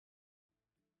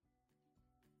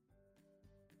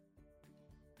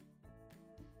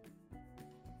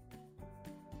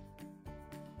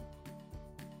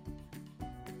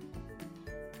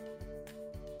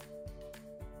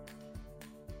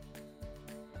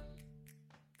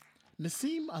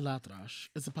Naseem Alatrash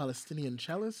is a Palestinian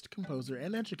cellist, composer,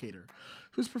 and educator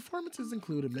whose performances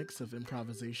include a mix of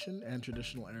improvisation and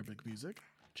traditional Arabic music,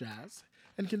 jazz,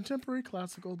 and contemporary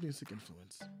classical music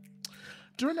influence.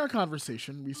 During our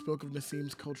conversation, we spoke of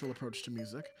Naseem's cultural approach to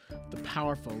music, the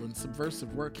powerful and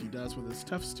subversive work he does with his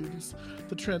tough students,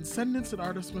 the transcendence an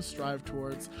artist must strive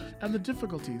towards, and the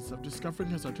difficulties of discovering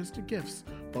his artistic gifts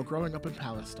while growing up in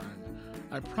Palestine.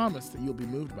 I promise that you'll be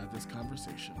moved by this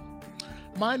conversation.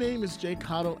 My name is Jay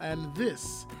Cottle, and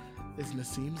this is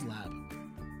Naseem's Lab.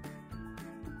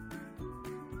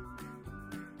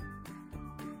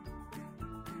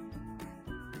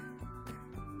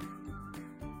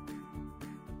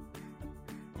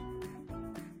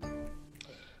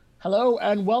 Hello,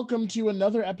 and welcome to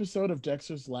another episode of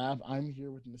Dexter's Lab. I'm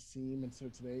here with Naseem, and so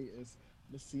today is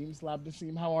Naseem's Lab.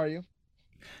 Naseem, how are you?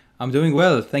 I'm doing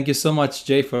well. Thank you so much,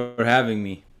 Jay, for having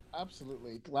me.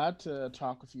 Absolutely. Glad to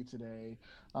talk with you today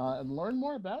and learn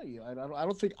more about you. I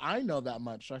don't think I know that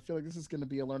much. I feel like this is going to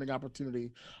be a learning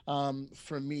opportunity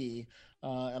for me,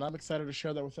 and I'm excited to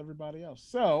share that with everybody else.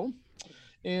 So,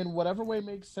 in whatever way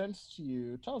makes sense to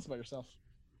you, tell us about yourself.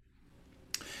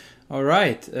 All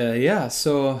right. Yeah.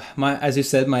 So, as you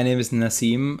said, my name is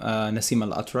Naseem Al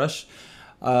Atrash.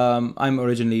 I'm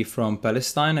originally from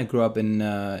Palestine. I grew up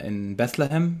in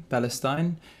Bethlehem,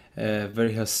 Palestine, a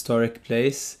very historic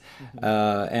place,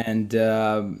 and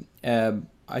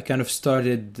I kind of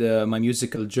started my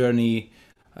musical journey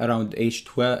around age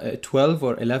 12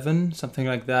 or 11, something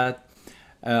like that.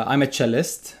 I'm a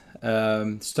cellist.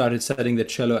 Started studying the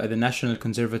cello at the National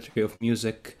Conservatory of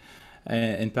Music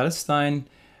in Palestine,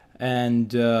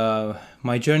 and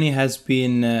my journey has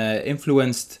been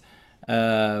influenced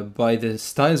by the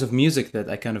styles of music that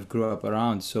I kind of grew up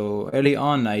around. So early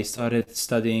on, I started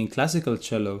studying classical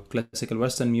cello, classical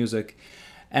Western music,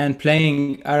 and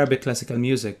playing Arabic classical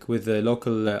music with the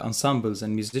local ensembles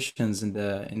and musicians in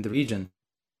the region.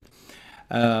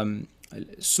 Um,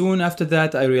 Soon after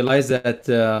that, I realized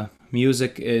that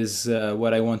music is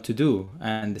what I want to do,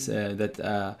 and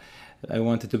that I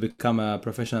wanted to become a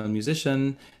professional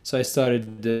musician. So I started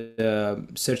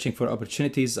searching for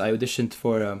opportunities. I auditioned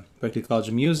for Berklee College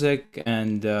of Music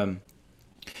and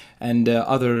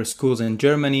other schools in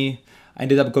Germany. I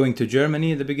ended up going to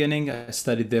Germany at the beginning. I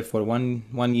studied there for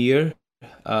one year.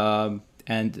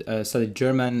 And studied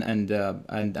German, and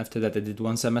after that I did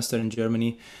one semester in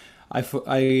Germany.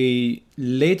 I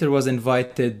later was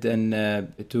invited and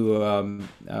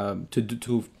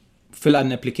to fill out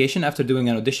an application after doing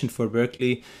an audition for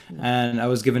Berkeley, and I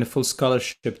was given a full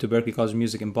scholarship to Berklee College of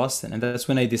Music in Boston, and that's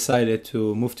when I decided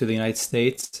to move to the United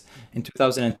States in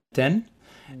 2010.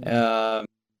 Uh,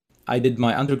 I did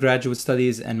my undergraduate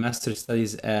studies and master's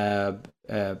studies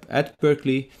at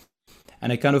Berkeley,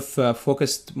 and I kind of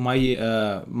focused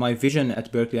my vision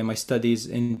at Berkeley and my studies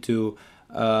into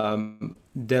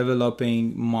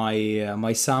developing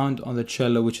my sound on the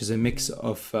cello, which is a mix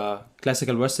of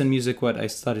classical Western music, what I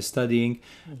started studying,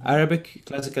 Arabic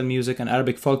classical music and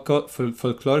Arabic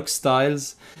folkloric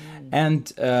styles,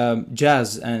 and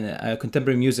jazz and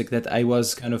contemporary music that I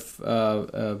was kind of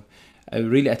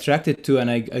really attracted to, and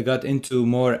I got into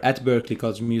more at Berklee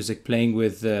College of Music, playing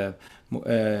with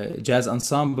jazz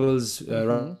ensembles,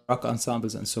 rock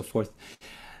ensembles, and so forth.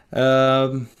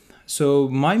 Um, so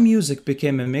my music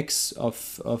became a mix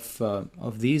of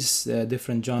these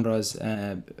different genres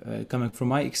coming from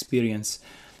my experience.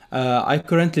 I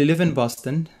currently live in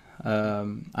Boston.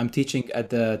 I'm teaching at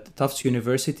the Tufts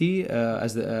University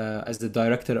as the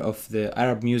director of the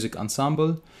Arab Music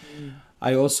Ensemble.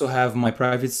 I also have my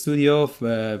private studio of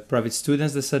private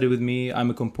students that study with me. I'm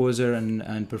a composer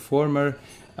and performer.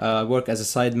 Work as a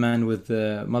sideman with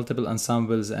multiple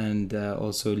ensembles, and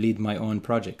also lead my own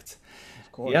project.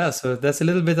 Of Yeah, course. so that's a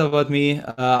little bit about me.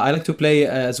 I like to play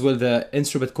as well the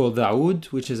instrument called the oud,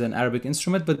 which is an Arabic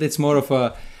instrument, but it's more of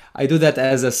a, I do that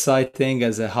as a side thing,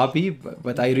 as a hobby,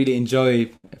 but I really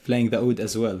enjoy playing the oud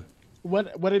as well.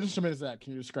 What instrument is that?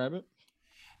 Can you describe it?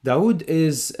 Dawood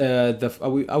is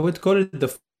I would call it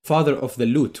the father of the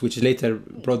lute, which later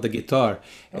brought the guitar.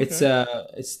 Okay.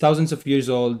 It's thousands of years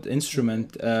old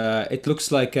instrument. It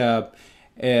looks like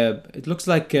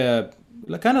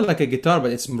kind of like a guitar,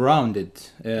 but it's rounded.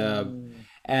 Mm,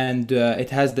 And it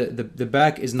has the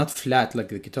back is not flat like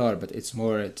the guitar, but it's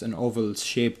an oval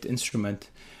shaped instrument.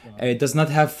 wow. It does not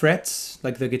have frets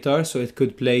like the guitar, so it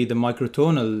could play the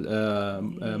microtonal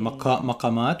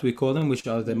maqamat, we call them, which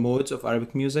are the modes of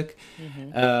Arabic music.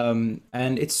 Mm-hmm.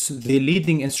 And it's the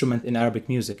leading instrument in Arabic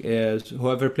music.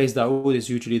 Whoever plays the oud is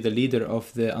usually the leader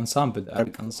of the ensemble, the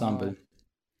Arabic ensemble. Wow.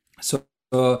 So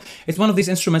So it's one of these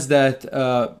instruments that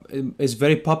is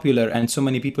very popular and so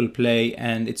many people play,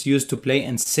 and it's used to play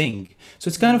and sing. So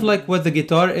it's kind of like what the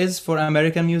guitar is for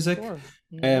American music. Sure.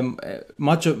 Hmm.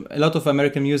 A lot of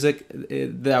American music,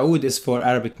 the oud is for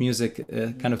Arabic music,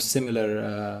 kind of Mm. similar.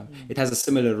 Mm. It has a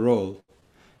similar role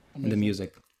in the Amazing.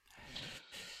 music.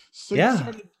 So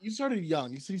Yeah, you started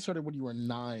young. You said you started when you were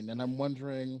 9, and I'm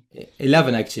wondering, you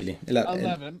 11 know, actually.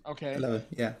 11. Okay. 11,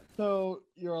 yeah. So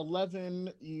you're 11.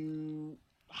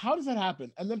 How does that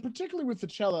happen? And then particularly with the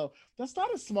cello, that's not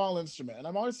a small instrument, and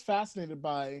I'm always fascinated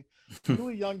by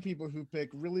really young people who pick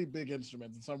really big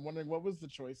instruments. And so I'm wondering, what was the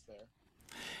choice there?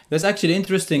 That's actually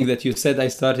interesting that you said I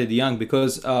started young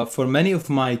because for many of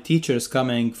my teachers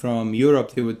coming from Europe,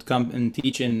 they would come and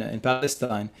teach in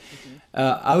Palestine. Hmm.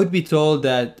 I would be told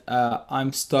that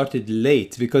I'm started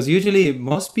late because usually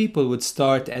most people would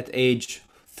start at age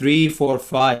 3, 4,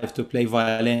 5 to play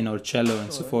violin or cello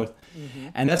and so Sure. forth, Hmm.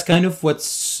 and that's kind of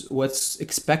what's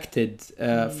expected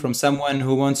from someone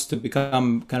who wants to become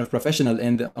kind of professional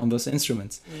on those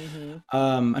instruments.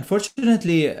 Hmm.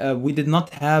 Unfortunately, we did not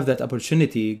have that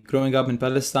opportunity growing up in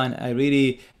Palestine. I really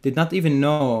did not even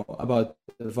know about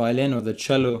the violin or the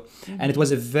cello, and it Hmm.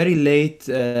 was a very late.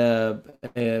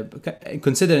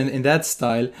 Considered in that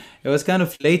style, it was kind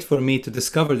of late for me to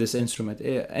discover this instrument,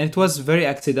 and it was very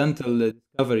accidental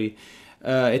discovery.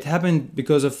 It happened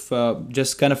because of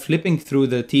just kind of flipping through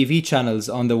the TV channels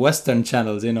on the Western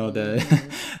channels, the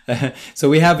Hmm. so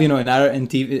we have, in our in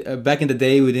TV back in the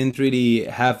day, we didn't really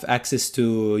have access to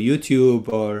YouTube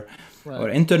or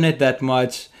Right. internet that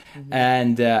much, Hmm.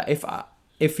 and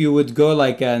if you would go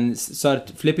like and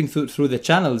start flipping through the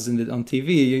channels on TV,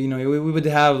 we would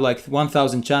have like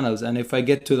 1,000 channels, and if I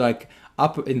get to like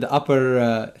up in the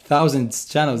upper thousands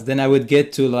channels, then I would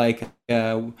get to like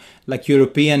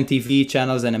European TV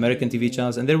channels and American TV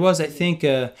channels, and there was, I think,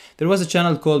 there was a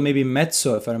channel called maybe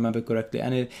Mezzo, if I remember correctly,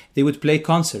 and they would play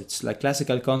concerts, like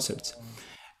classical concerts,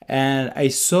 and I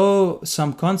saw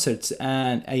some concerts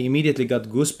and I immediately got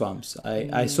goosebumps.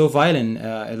 I saw Hmm. violin,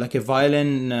 like a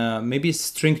violin, maybe a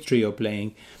string trio playing,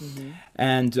 Hmm.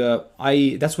 and I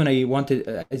that's when I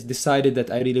decided that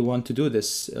I really want to do this.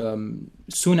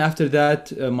 Soon after that,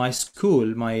 my school,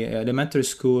 my elementary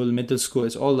school, middle school,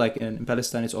 it's all like in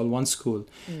Palestine, it's all one school.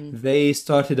 Hmm. They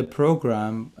started a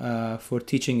program for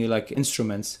teaching like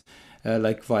instruments,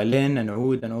 like violin and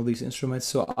oud and all these instruments.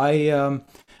 So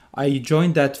I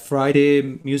joined that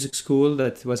Friday music school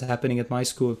that was happening at my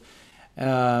school,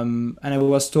 and I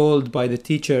was told by the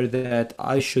teacher that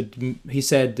I should. He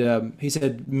said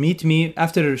meet me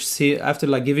after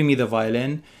like giving me the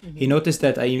violin. He Hmm. noticed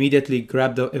that I immediately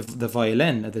grabbed the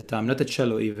violin at the time, not the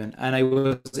cello even, and I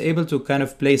was able to kind of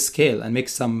play scale and make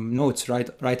some notes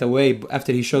right away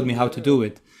after he showed me how to do Really?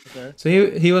 it. Okay. So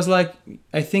he was like,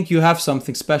 I think you have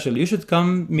something special. You should come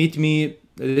meet me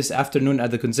this afternoon at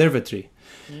the conservatory.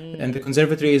 And the Mm.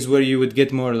 conservatory is where you would get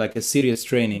more like a serious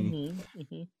training. Hmm.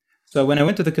 Hmm. So when I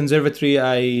went to the conservatory,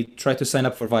 I tried to sign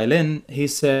up for violin. He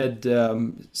said,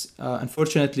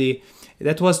 unfortunately,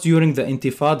 that was during the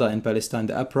Intifada in Palestine,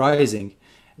 the uprising,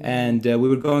 Hmm. and we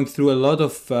were going through a lot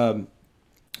of.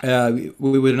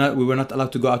 We were not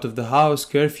allowed to go out of the house,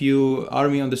 curfew,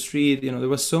 army on the street. There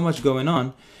was so much going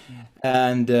on,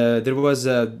 and there was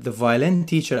the violin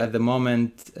teacher at the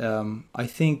moment. I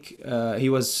think he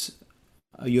was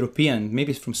a European,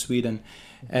 maybe from Sweden.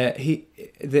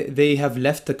 They have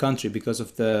left the country because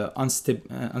of the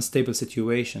unstable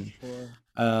situation.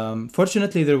 Sure.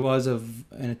 Fortunately, there was a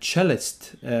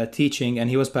cellist teaching, and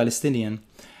he was Palestinian.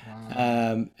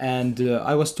 Wow. And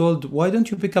I was told, why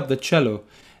don't you pick up the cello?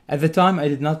 At the time, I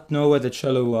did not know what the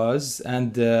cello was,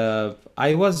 and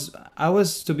I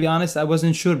was, to be honest, I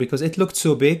wasn't sure because it looked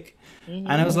so big,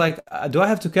 and I was Hmm. like, do I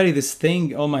have to carry this thing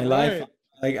all my life? Right.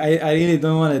 Like, I really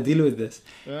don't want to deal with this.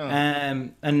 Yeah.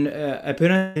 And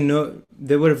apparently, no,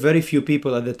 there were very few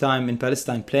people at the time in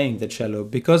Palestine playing the cello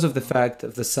because of the fact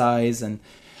of the size and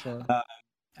Sure.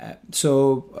 so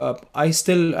I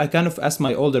kind of asked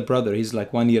my older brother. He's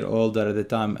like 1 year older at the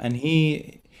time, and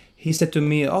he said to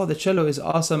me, "Oh, the cello is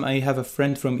awesome. I have a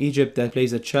friend from Egypt that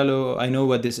plays the cello. I know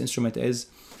what this instrument is."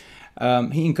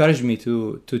 He encouraged me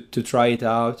to try it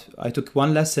out. I took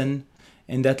one lesson.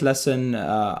 In that lesson,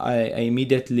 I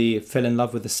immediately fell in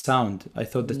love with the sound. I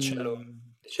thought Mm.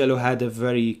 the cello had a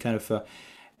very kind of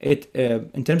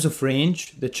in terms of range,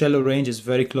 the cello range is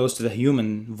very close to the human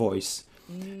voice.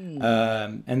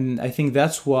 Mm. And I think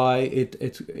that's why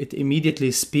it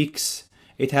immediately speaks.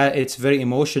 It's very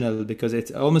emotional because it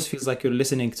almost feels like you're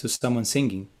listening to someone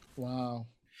singing. Wow.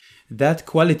 that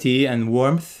quality and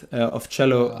warmth of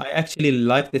cello, Yeah. I actually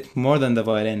liked it more than the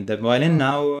violin. The violin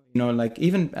Huh. now, like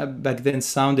even back then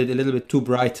sounded a little bit too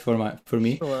bright for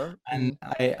me, Sure. and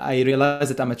I realized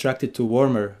that I'm attracted to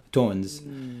warmer tones.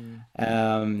 Mm.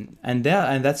 And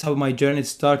that's how my journey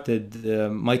started.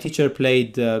 My teacher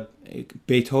played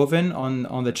Beethoven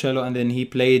on the cello, and then he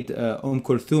played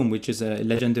Kulthum, which is a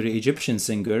legendary Egyptian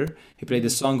singer. He played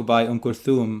a Mm. song by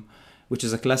Kulthum, which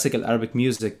is a classical Arabic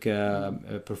music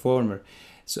Mm. performer.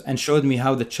 So, and showed me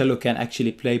how the cello can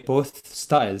actually play both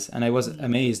styles, and I was Mm.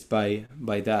 amazed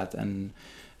by that. And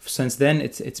since then,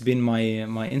 it's been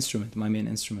my instrument, my main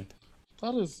instrument.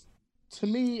 That is, to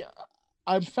me,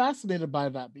 I'm fascinated by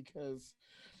that because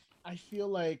I feel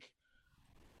like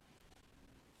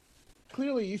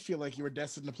clearly you feel like you were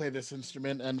destined to play this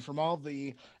instrument, and from all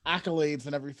the accolades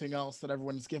and everything else that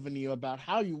everyone's given you about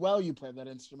how you play that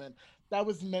instrument, that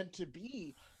was meant to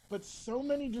be. But so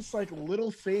many just like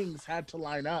little things had to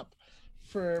line up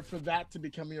for that to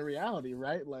become your reality,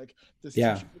 right? Like this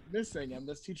Yeah. teacher was missing and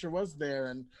this teacher was there,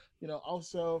 and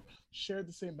also shared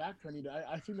the same background.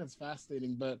 I think that's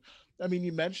fascinating. But I mean,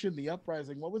 you mentioned the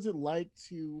uprising. What was it like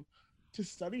to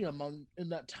study among in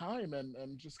that time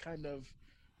and just kind of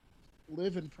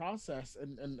live and process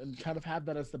and kind of have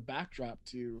that as the backdrop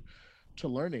to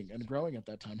learning and growing at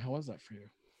that time? How was that for you?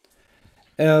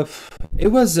 Uh, it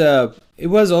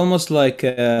was almost like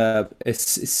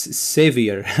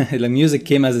savior. The music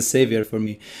came as a savior for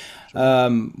me. Sure.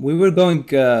 We were going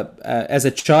as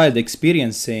a child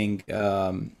experiencing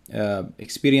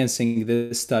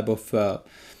this type of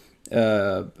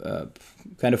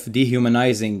kind of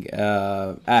dehumanizing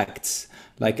acts.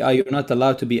 Like, Mm. you're not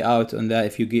allowed to be out on that.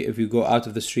 If you go out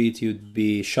of the street, you'd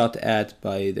be shot at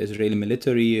by the Israeli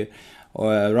military,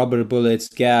 or rubber bullets,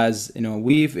 gas.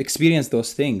 We've experienced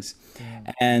those things,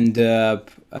 Yeah. and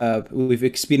we've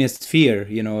experienced fear.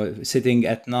 Sitting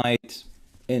at night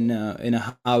in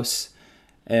a house,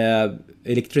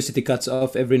 electricity cuts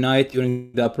off every night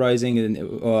during the uprising, and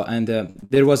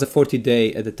there was a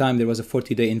 40-day at the time. There was a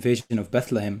 40-day invasion of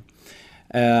Bethlehem.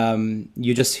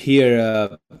 You just hear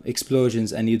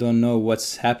explosions, and you don't know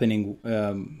what's happening,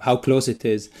 how close it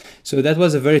is. So that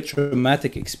was a very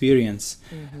traumatic experience.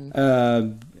 Mm-hmm. Uh,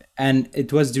 and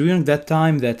it was during that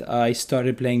time that I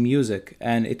started playing music,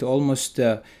 and it almost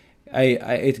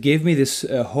it gave me this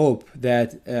hope that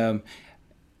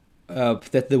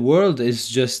the world is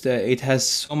just it has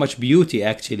so much beauty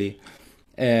actually,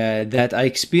 that I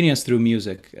experienced through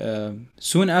music.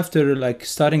 Soon after, like,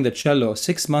 starting the cello,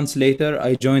 6 months later,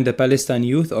 I joined the Palestine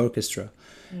Youth Orchestra,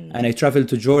 and I Mm. traveled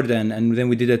to Jordan, and then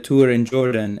we did a tour in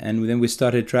Jordan, and then we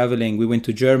started traveling. We went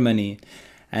to Germany,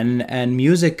 and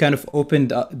music kind of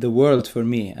opened up the world for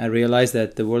me. I realized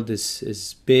that the world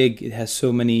is big. It has so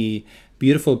many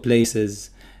beautiful places,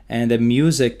 and the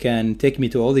music can take me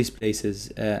to all these places,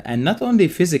 and not only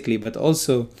physically, but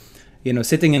also,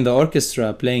 sitting in the orchestra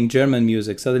playing German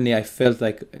music. Suddenly I felt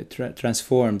like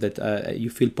transformed. That you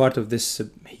feel part of this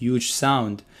huge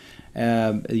sound.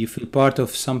 You feel part of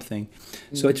something.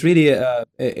 So it Mm. really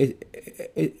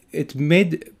it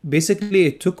made, basically,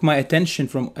 it took my attention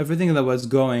from everything that was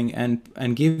going, and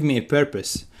gave me a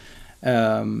purpose.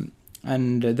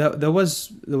 And that was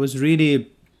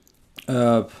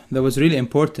really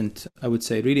important. I would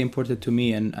say really important to me,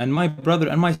 and my brother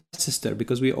and my sister,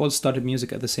 because we all started music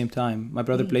at the same time. My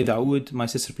brother Mm. played oud, my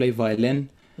sister played violin,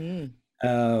 Mm.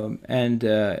 and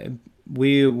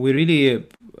we really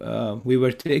we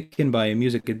were taken by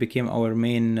music. It became our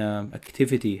main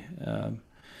activity.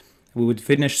 We would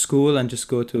finish school and just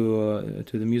go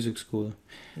to the music school,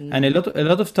 and Mm. a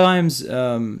lot of times,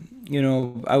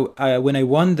 when I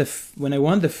won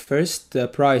the first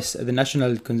prize at the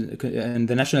in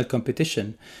the national competition,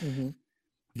 Mm-hmm.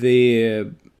 they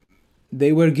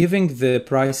they were giving the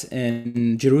prize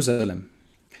in Jerusalem.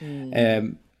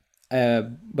 Mm.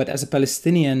 Um, but as a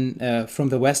Palestinian from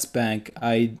the West Bank,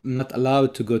 I'm not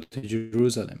allowed to go to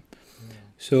Jerusalem. Yeah.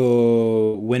 So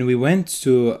when we went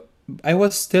to, I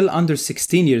was still under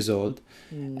 16 years old,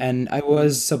 Mm. and I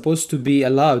was supposed to be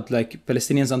allowed, like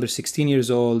Palestinians under 16 years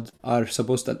old are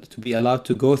supposed to be allowed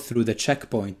to go through the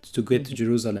checkpoint to get to Mm-hmm.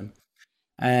 Jerusalem.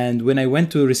 And when I went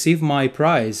to receive my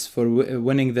prize for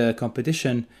winning the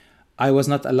competition, I was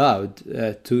not allowed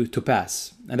to pass.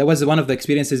 And that was one of the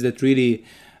experiences that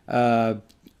uh,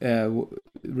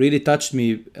 really touched me.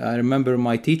 I remember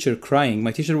my teacher crying.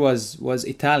 My teacher was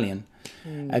Italian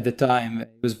Mm. at the time.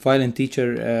 He was a violin teacher,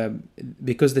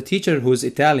 because the teacher who's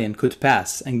Italian could pass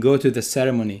and go to the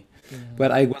ceremony, Yeah. but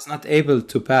I was not able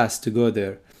to pass to go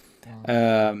there. Wow.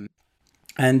 Um,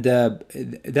 and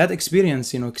that experience,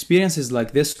 experiences like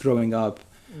this growing up,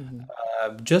 Mm-hmm.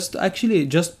 just actually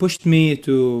just pushed me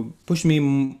to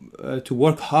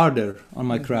work harder on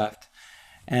my Hmm. craft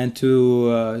and to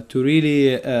really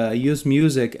use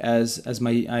music as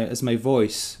my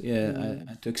voice,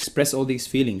 Mm, to express all these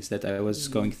feelings that I was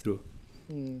going mm, through.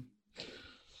 mm.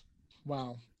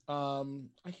 Wow.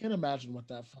 I can't imagine what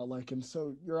that felt like. And so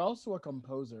you're also a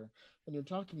composer, and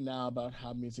you're talking now about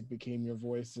how music became your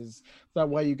voice. Is that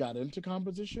why you got into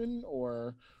composition,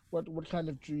 or what kind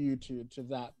of drew you to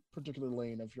that particular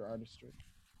lane of your artistry?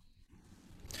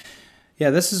 Yeah,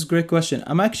 this is a great question.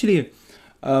 I'm actually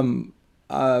um,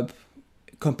 uh,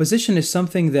 composition is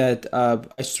something that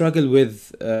I struggled with,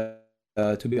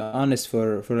 to be honest,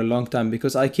 for a long time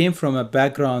because I came from a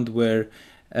background where,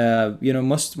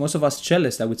 most of us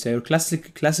cellists, I would say, or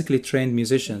classically trained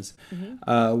musicians,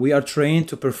 Mm-hmm. we are trained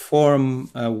to perform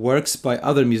works by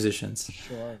other musicians.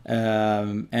 Sure.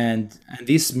 And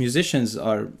these musicians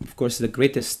are, of course, the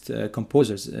greatest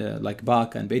composers, like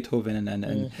Bach and Beethoven and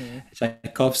Mm-hmm.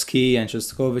 Tchaikovsky and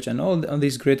Shostakovich and all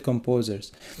these great composers.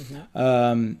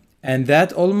 Mm-hmm. And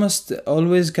that almost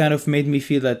always kind of made me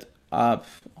feel that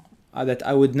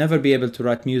I would never be able to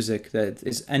write music that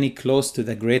is any close to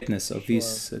the greatness of Sure.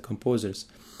 these composers.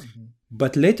 Mm-hmm.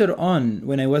 But later on,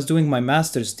 when I was doing my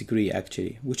master's degree,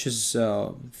 actually, which is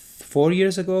 4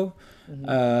 years ago, Mm-hmm.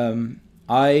 um,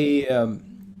 I um,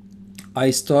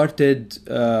 I started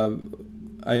uh,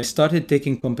 I started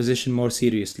taking composition more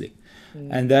seriously,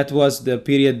 and that was the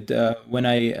period when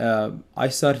I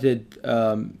started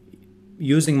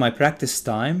using my practice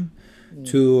time Mm-hmm.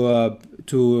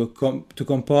 to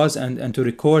compose and to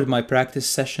record my practice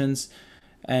sessions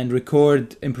and record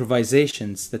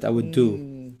improvisations that I would do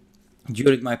Mm-hmm.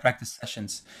 during my practice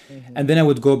sessions. Mm-hmm. And then I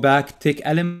would go back, take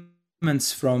elements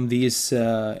from these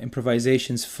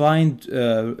improvisations, find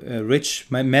rich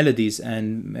melodies and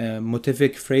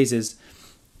motivic phrases,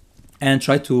 and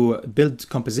try to build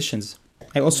compositions.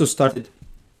 I also started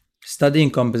studying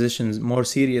compositions more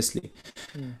seriously.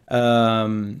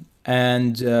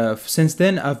 And since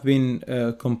then, I've been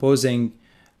composing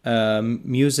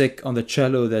music on the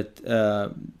cello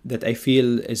that I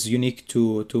feel is unique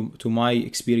to my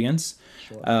experience.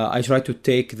 Sure. I try to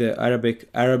take the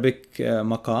Arabic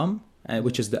maqam, Mm-hmm.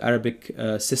 which is the Arabic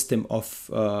system of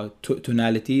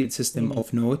tonality, system Mm-hmm.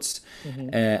 of notes Mm-hmm.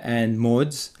 and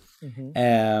modes,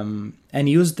 Mm-hmm. and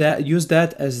use that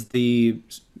as the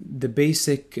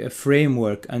basic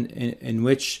framework and in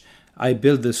which I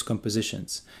build these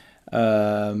compositions.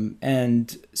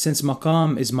 And since maqam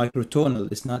is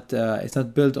microtonal, it's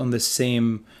not built on the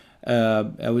same,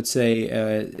 I would say,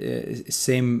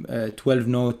 same 12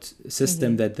 note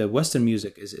system Mm-hmm. that the Western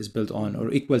music is built on, Mm-hmm.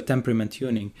 or equal temperament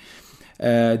tuning.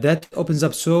 That opens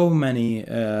up so many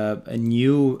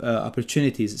new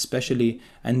opportunities, especially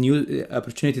a new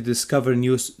opportunity to discover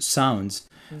new sounds.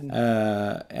 Mm-hmm.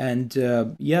 And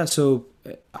yeah, so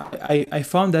I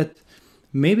found that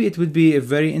maybe it would be a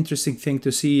very interesting thing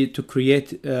to create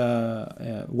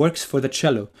works for the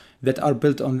cello that are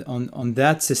built on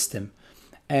that system,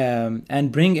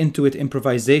 and bring into it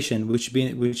improvisation,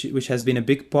 which has been a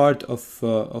big part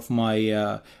of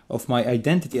my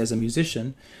identity as a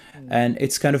musician, and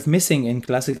it's kind of missing in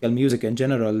classical music in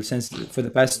general, since for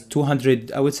the past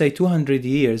 200, I would say 200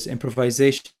 years,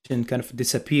 improvisation kind of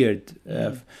disappeared,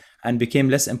 Mm-hmm. and became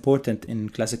less important in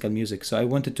classical music. So I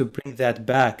wanted to bring that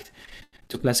back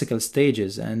to classical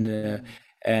stages, and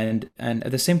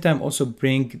at the same time also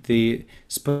bring the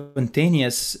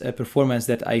spontaneous performance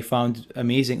that I found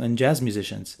amazing on jazz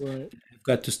musicians Right. I've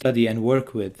got to study and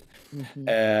work with. Mm-hmm.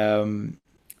 Um,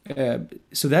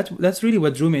 so that's really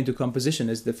what drew me into composition,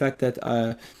 is the fact that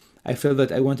I felt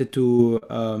that I wanted to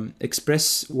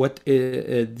express what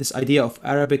this idea of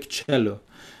Arabic cello,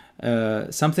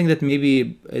 something that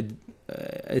maybe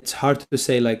it's hard to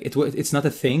say, like it's not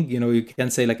a thing. You can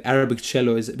say like Arabic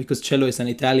cello is because cello is an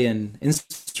Italian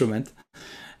instrument,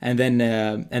 and then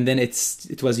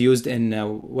it was used in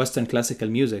Western classical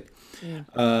music.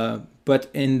 Mm. But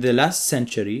in the last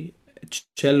century,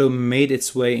 cello made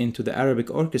its way into the Arabic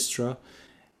orchestra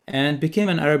and became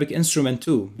an Arabic instrument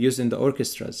too, used in the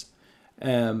orchestras.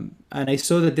 And I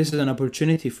saw that this is an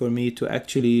opportunity for me to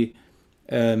actually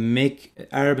make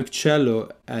Arabic cello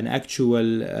an actual.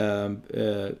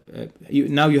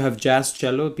 Now you have jazz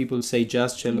cello. People say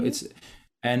jazz cello. Mm-hmm.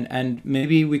 And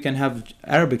maybe we can have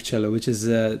Arabic cello, which is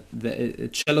the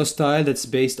cello style that's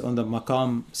based on the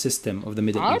maqam system of the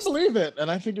Middle I East. believe it,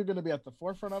 and I think you're going to be at the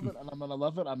forefront of it, and I'm going to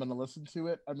love it. I'm going to listen to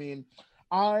it. I mean,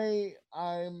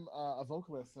 I'm a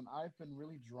vocalist, and I've been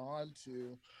really drawn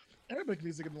to Arabic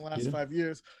music in the last You know? 5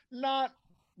 years. Not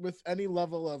with any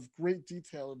level of great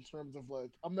detail in terms of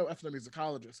like I'm no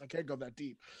ethnomusicologist, I can't go that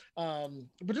deep,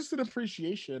 but just an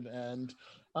appreciation and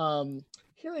um,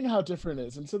 hearing how different it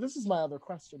is. And so this is my other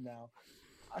question now.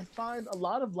 I find a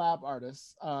lot of lab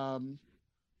artists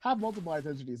have multiple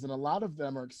identities, and a lot of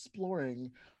them are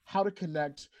exploring how to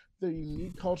connect their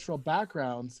unique cultural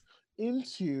backgrounds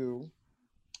into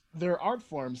their art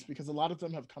forms because a lot of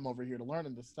them have come over here to learn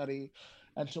and to study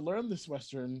and to learn this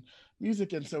Western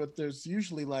music. And so there's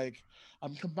usually like,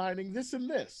 I'm combining this and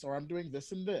this, or I'm doing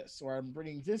this and this, or I'm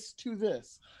bringing this to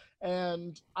this.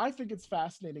 And I think it's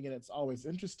fascinating and it's always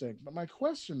interesting. But my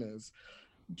question is,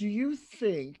 do you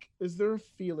think, is there a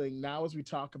feeling now as we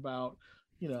talk about,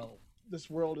 you know, this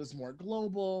world is more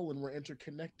global and we're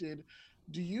interconnected,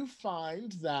 do you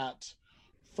find that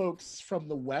folks from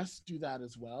the west do that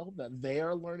as well, that they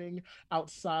are learning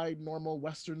outside normal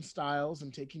western styles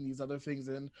and taking these other things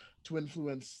in to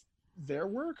influence their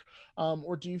work,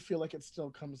 or do you feel like it still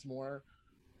comes more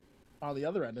on the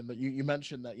other end? And that you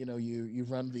mentioned that, you know, you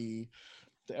run the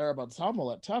Arab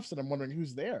ensemble at Tufts, and I'm wondering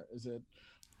who's there. Is it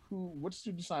who, what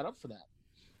students sign up for that?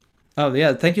 Oh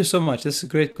yeah, thank you so much. This is a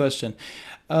great question.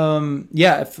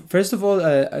 Yeah, first of all,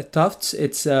 Tufts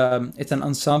it's an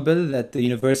ensemble that the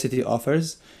university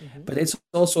offers, Mm-hmm. but it's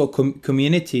also a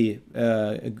community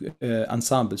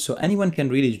ensemble, so anyone can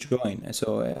really join.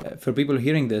 So for people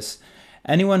hearing this,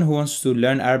 anyone who wants to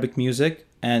learn Arabic music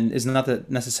and is not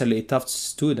necessarily a Tufts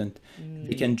student,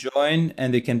 they Mm, can join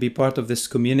and they can be part of this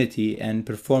community and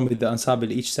perform with the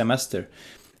ensemble each semester.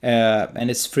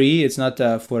 And it's free. It's not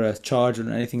for a charge or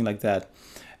anything like that.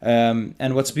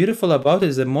 And what's beautiful about it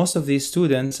is that most of these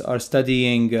students are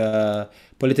studying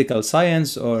political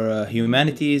science or mm,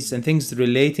 humanities and things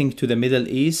relating to the Middle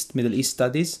East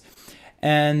studies.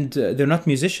 And they're not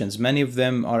musicians. Many of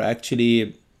them are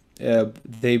actually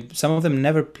they some of them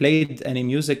never played any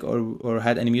music or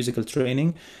had any musical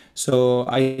training. So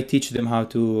I teach them how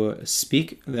to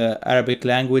speak the Arabic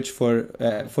language for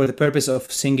the purpose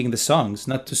of singing the songs,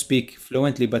 not to speak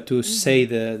fluently, but to mm-hmm. say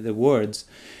the words.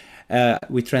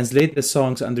 We translate the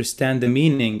songs, understand the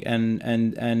meaning,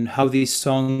 and how these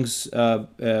songs,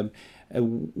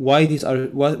 why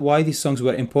these songs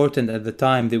were important at the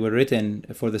time they were written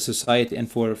for the society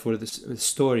and for the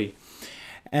story.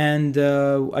 And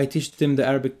I teach them the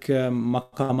Arabic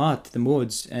maqamat, the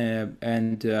modes,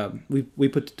 and we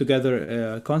put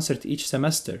together a concert each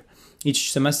semester.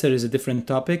 Each semester is a different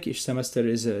topic. Each semester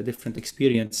is a different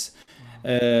experience.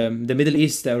 Wow. The Middle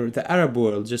East or the Arab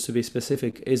world, just to be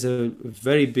specific, is a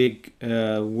very big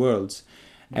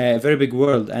very big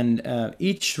world, and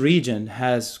each region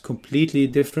has completely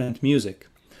different music.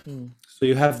 Mm, So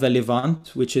you have the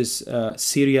Levant, which is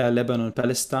Syria, Lebanon,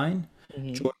 Palestine,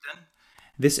 mm-hmm. Jordan.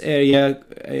 This area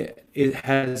it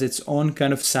has its own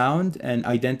kind of sound and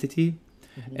identity.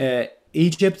 Mm-hmm. Uh,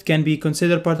 Egypt can be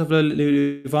considered part of the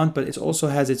Levant, but it also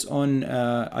has its own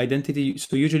identity.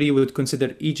 So usually you would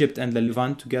consider Egypt and the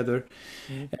Levant together.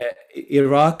 Mm-hmm.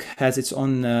 Iraq has its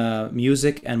own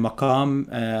music and maqam,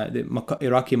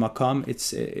 Iraqi maqam.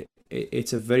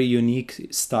 It's a very unique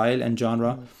style and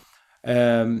genre. Mm-hmm.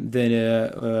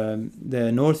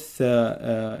 The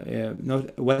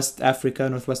Northwest Africa,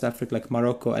 like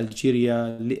Morocco,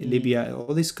 Algeria, Mm-hmm. Libya,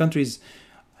 all these countries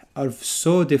are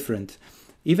so different.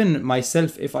 Even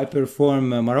myself, if I perform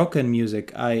Moroccan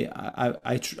music,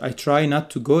 I try not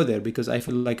to go there because I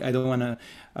feel like I don't want to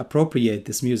appropriate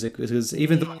this music because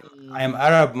even though I am Mm,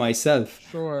 Arab myself,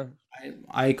 sure,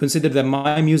 I consider that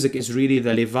my music is really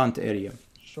the Levant area,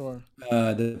 sure.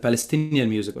 the Palestinian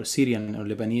music or Syrian or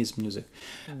Lebanese music.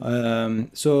 Mm,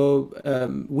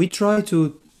 We try to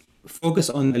focus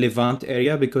on the Levant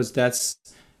area because that's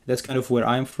kind of where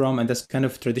I'm from, and that's kind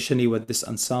of traditionally what this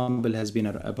ensemble has been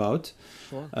about.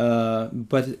 sure.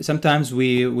 But sometimes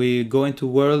we go into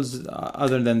worlds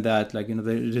other than that, like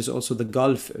there's also the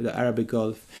Gulf, the Arabic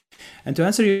Gulf. And to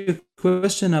answer your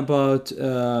question about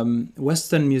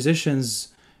Western musicians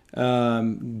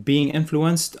being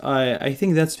influenced, I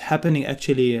think that's happening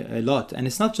actually a lot. And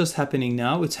it's not just happening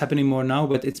now, it's happening more now,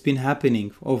 but it's been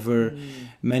happening over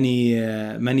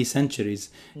Mm, many centuries.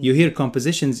 You mm, hear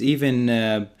compositions even.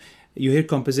 You hear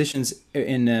compositions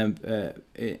in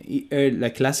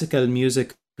like classical music,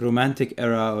 romantic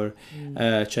era, or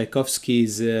mm,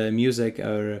 Tchaikovsky's music,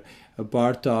 or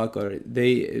Bartok, or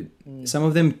they mm, some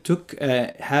of them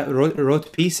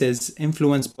wrote pieces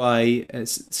influenced by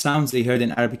sounds they heard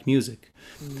in Arabic music.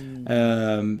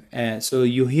 mm, So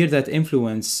you hear that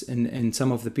influence in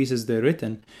some of the pieces they're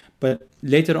written. But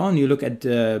later on, you look at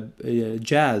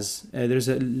jazz. There's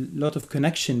a lot of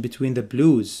connection between the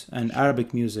blues and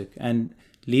Arabic music, and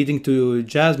leading to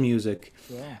jazz music.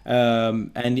 Yeah.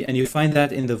 And you find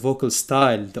that in the vocal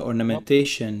style, the Yep.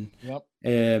 ornamentation, Yep.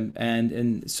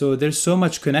 and so there's so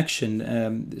much connection.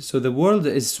 So the world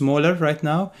is smaller right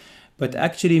now, but Mm.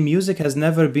 actually music has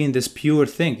never been this pure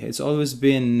thing. It's always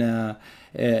been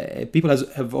people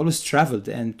have always traveled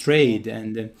and Yeah. trade,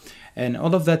 and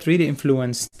all of that really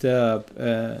influenced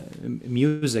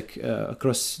music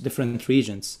across different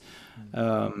regions.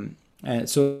 Mm.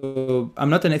 So I'm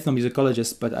not an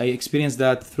ethnomusicologist, but I experienced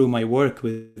that through my work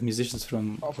with musicians Of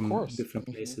from course. different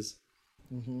places.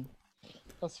 Hmm.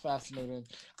 That's fascinating.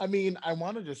 I mean, I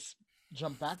want to just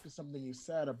jump back to something you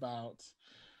said about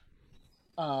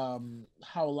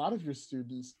how a lot of your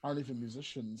students aren't even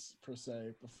musicians per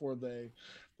se before they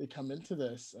come into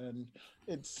this, and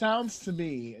it sounds to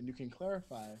me, and you can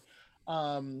clarify,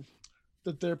 um,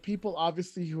 that there are people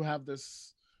obviously who have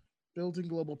this building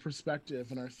global perspective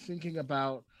and are thinking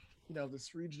about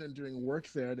this region and doing work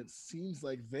there, and it seems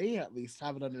like they at least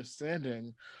have an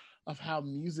understanding of how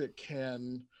music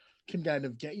can kind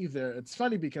of get you there. It's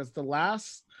funny because the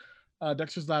last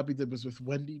Dexter's Lab we did was with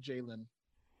Wendy Jalen,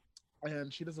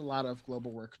 and she does a lot of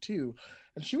global work too.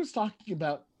 And she was talking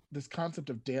about this concept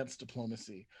of dance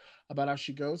diplomacy, about how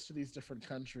she goes to these different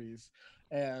countries,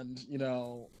 and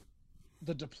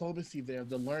the diplomacy there,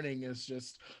 the learning is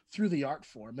just through the art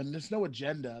form, and there's no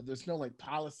agenda, there's no like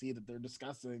policy that they're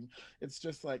discussing. It's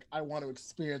just like, I want to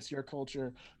experience your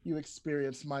culture, you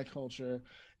experience my culture,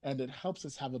 and it helps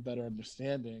us have a better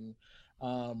understanding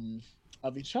um,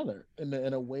 of each other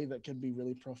in a way that can be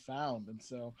really profound. And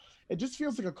so it just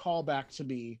feels like a callback to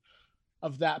me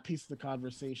of that piece of the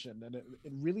conversation, and it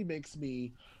really makes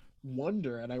me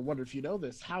wonder, and I wonder if you know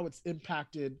this, how it's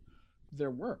impacted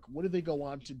their work. What do they go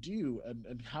on to do,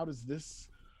 and how does this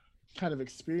kind of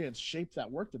experience shape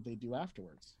that work that they do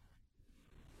afterwards?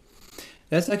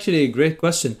 That's actually a great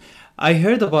question. I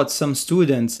heard about some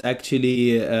students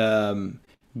actually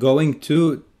going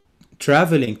to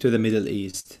traveling to the Middle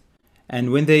East,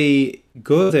 and when they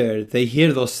go there, they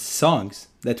hear those songs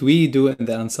that we do in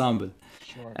the ensemble,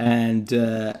 Sure. and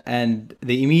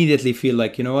they immediately feel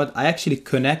like, you know what, I actually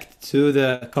connect to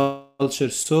the culture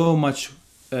so much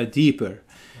deeper,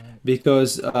 Right.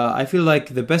 because I feel like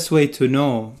the best way to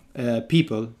know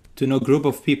people, to know group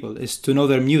of people, is to know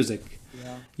their music.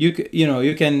 Yeah. You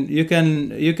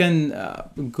can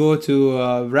go to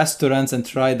restaurants and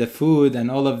try the food and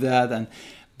all of that, and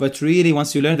but really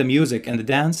once you learn the music and the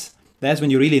dance, that's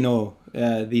when you really know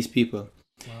these people.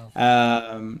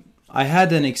 Wow. I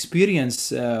had an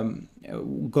experience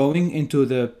going into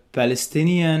the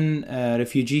Palestinian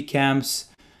refugee camps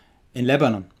in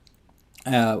Lebanon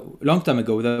long time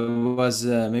ago. That was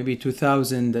maybe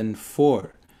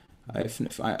 2004.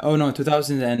 Oh no,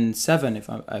 2007,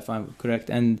 if I'm correct.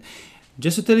 And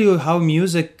just to tell you how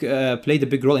music played a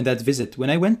big role in that visit, when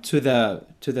I went to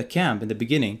the camp in the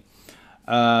beginning,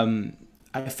 um,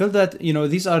 I felt that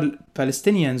these are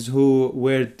Palestinians who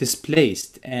were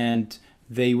displaced, and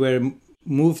they were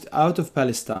moved out of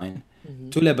Palestine Hmm.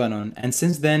 to Lebanon, and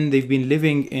since then they've been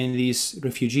living in these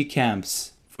refugee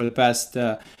camps for the past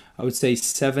I would say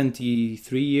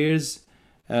 73 years.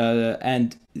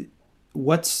 And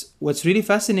what's really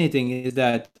fascinating is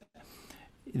that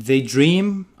they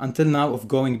dream until now of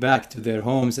going back to their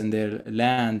homes and their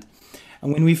land.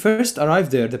 And when we first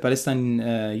arrived there, the Palestine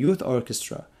Youth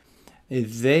Orchestra,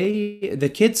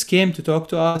 the kids came to talk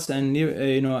to us, and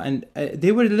and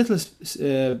they were a little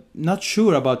not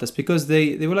sure about us, because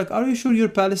they were like, are you sure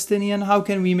you're Palestinian? How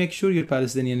can we make sure you're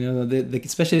Palestinian?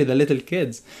 Especially the little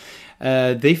kids,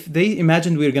 they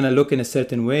imagined we were gonna look in a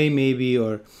certain way, maybe,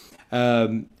 or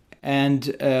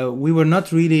and we were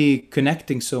not really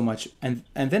connecting so much. And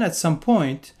then at some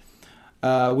point,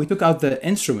 we took out the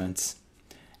instruments,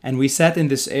 and we sat in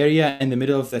this area in the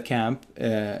middle of the camp,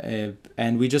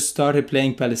 and we just started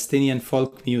playing Palestinian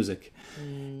folk music.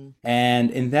 Mm. And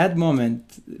in that moment,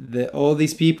 all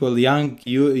these people, young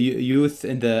youth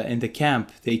in the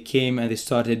camp, they came and they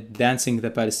started dancing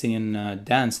the Palestinian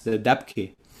dance, the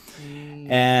dabke. Mm.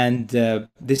 And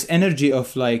this energy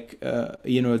of like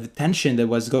the tension that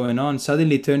was going on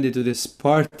suddenly turned into this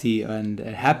party and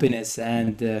happiness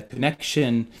and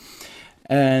connection.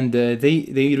 And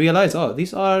they realize, oh,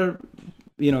 these are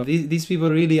these people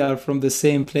really are from the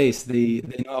same place. They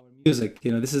know our music.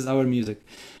 This is our music.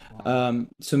 Wow.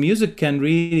 So music can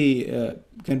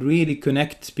really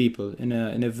connect people in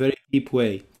a very deep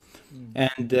way. Mm.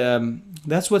 And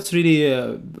that's what's really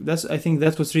that's I think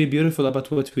that's what's really beautiful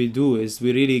about what we do, is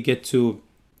we really get to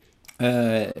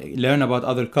learn about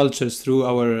other cultures through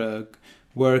our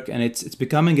work, and it's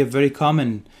becoming a very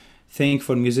common thing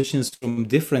for musicians from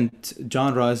different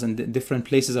genres and different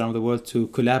places around the world to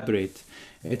collaborate.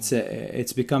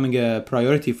 It's becoming a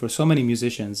priority for so many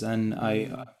musicians, and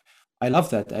Mm-hmm. I love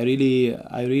that. I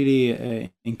really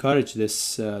encourage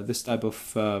this type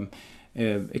of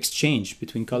exchange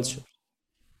between Yeah. culture.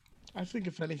 I think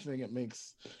if anything, it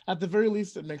makes, at the very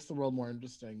least, it makes the world more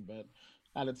interesting. But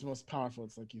at its most powerful,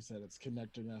 it's like you said, it's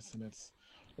connecting us, and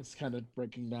it's kind of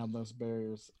breaking down those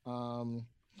barriers.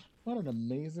 What an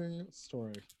amazing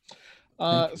story.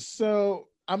 Thank you. So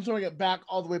I'm throwing it back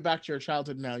all the way back to your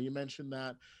childhood. Now you mentioned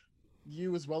that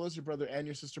you, as well as your brother and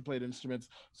your sister, played instruments.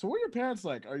 So what are your parents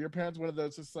like? Are your parents one of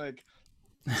those just like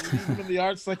leave them in the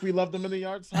arts like we love them in the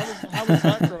arts? How was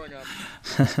that growing up?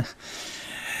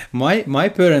 My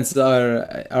parents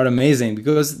are amazing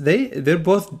because they're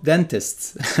both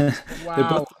dentists. they're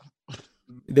both Wow.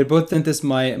 they're both dentists.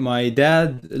 My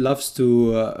dad loves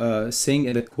to sing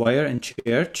in the choir in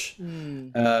church.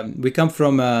 Mm, We come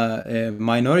from a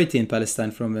minority in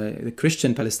Palestine, from the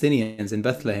Christian Palestinians in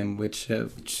Bethlehem, which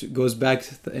goes back,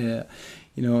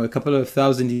 a couple of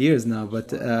thousand years now.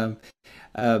 But wow.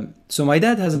 so my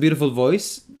dad has a beautiful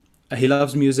voice. He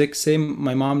loves music. Same,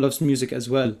 my mom loves music as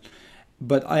well.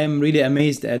 But I am really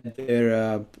amazed at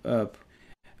their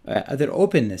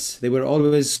openness. They were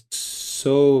always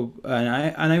so,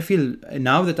 and I feel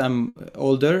now that I'm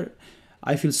older,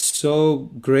 I feel so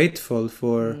grateful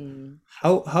for Mm,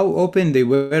 how open they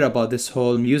were about this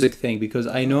whole music thing, because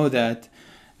I right. know that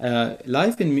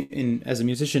life in as a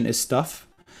musician is tough,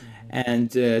 Hmm.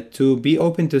 and to be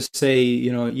open to say,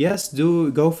 yes,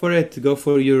 do go for it, go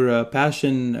for your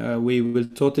passion. We will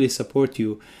totally support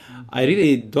you. Hmm.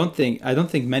 I don't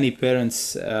think many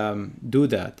parents do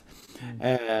that, Hmm.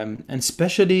 and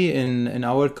especially in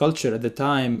our culture at the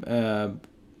time.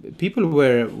 People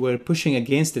were pushing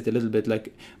against it a little bit,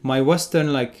 like my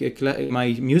western, like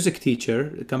my music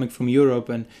teacher coming from Europe,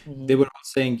 and Hmm. they were all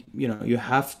saying, you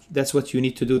have, that's what you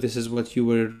need to do, this is what you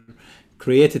were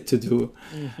created to do.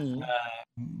 Hmm.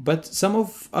 But some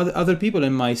of other people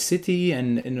in my city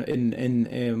and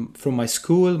from my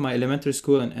school, my elementary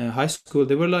school and high school,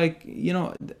 they were like,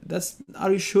 that's,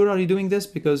 are you sure, are you doing this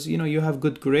because you have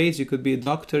good grades, you could be a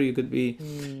doctor, you could be,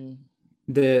 Mm,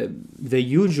 the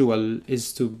usual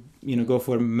is to go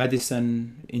for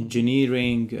medicine,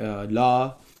 engineering,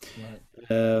 law. right.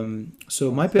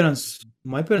 So my That's parents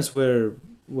my parents were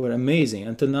amazing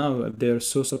until now. They're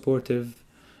so supportive,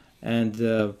 and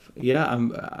yeah,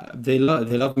 they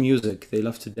love music, they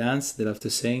love to dance, they love to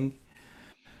sing.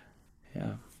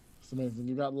 Yeah. it's amazing.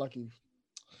 You got lucky.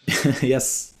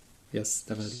 Yes, yes,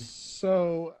 definitely.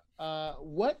 So,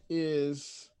 what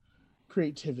is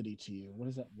creativity to you? What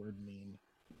does that word mean?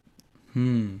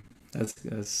 Hmm,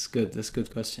 that's good, that's a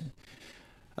good question.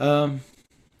 um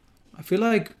I feel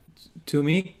like, to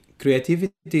me,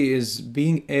 creativity is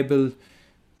being able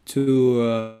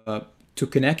to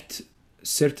connect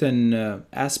certain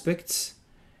aspects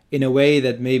in a way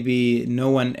that maybe no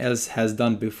one else has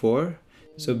done before.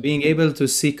 So Mm, being able to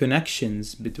see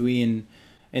connections between,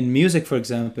 in music, for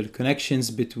example,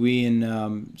 connections between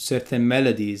certain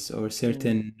melodies or mm,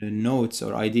 certain notes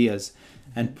or ideas,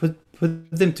 mhm, and put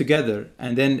them together,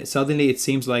 and then suddenly it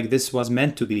seems like this was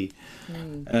meant to be.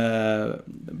 mm, uh,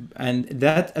 and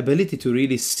that ability to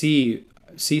really see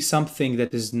something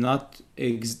that is not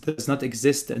does not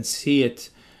exist, and see it,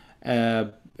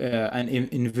 and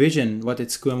envision what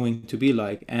it's going to be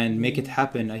like and make it mm,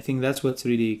 happen. I think that's what's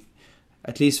really,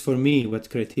 at least for me, what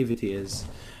creativity is.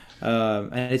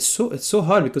 And it's so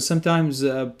hard, because sometimes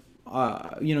you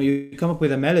come up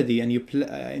with a melody,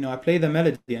 and I play the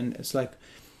melody, and it's like,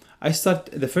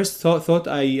 the first thought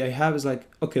I have is like,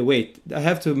 okay, wait, I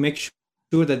have to make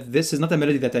sure that this is not a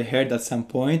melody that I heard at some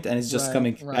point and it's just right,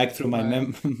 coming back right, through my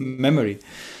right. memory.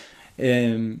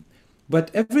 Um,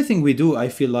 but everything we do, I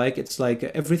feel like it's like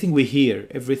everything we hear,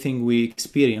 everything we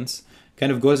experience,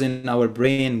 kind of goes in our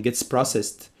brain, gets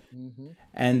processed, Hmm.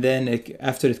 and then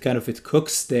after it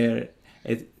cooks there,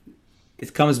 it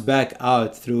it comes back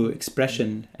out through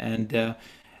expression,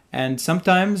 and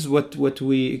sometimes what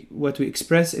we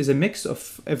express is a mix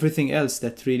of everything else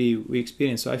that really we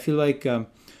experience. So I feel like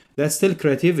that's still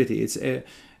creativity.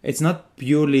 It's not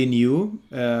purely new,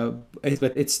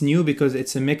 but it's new because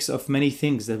it's a mix of many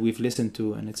things that we've listened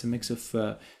to, and it's a mix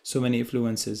of so many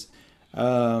influences.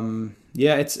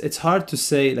 Yeah, it's hard to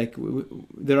say, like,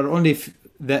 there are only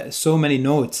so many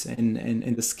notes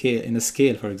in the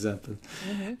scale, for example,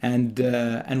 Hmm.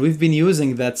 and we've been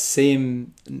using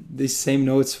these same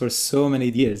notes for so many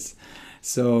years.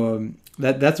 So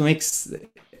that makes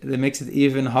it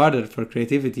even harder for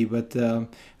creativity. But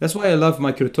that's why I love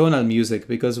microtonal music,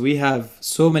 because we have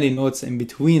so many notes in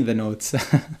between the notes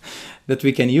that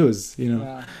we can use,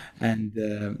 Yeah. and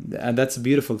that's a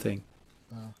beautiful thing.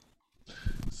 Wow.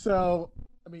 So,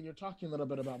 I mean, you're talking a little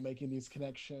bit about making these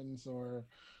connections,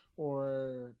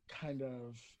 or kind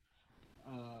of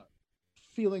uh,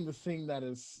 feeling the thing that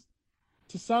is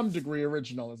to some degree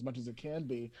original as much as it can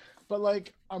be. But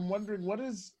like, I'm wondering, what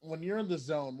is when you're in the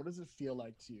zone, what does it feel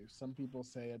like to you? Some people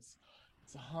say it's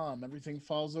a hum, everything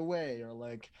falls away, or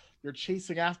like you're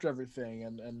chasing after everything,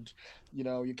 and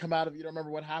you come out of, you don't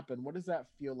remember what happened. What does that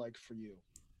feel like for you?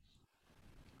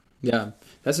 Yeah,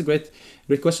 that's a great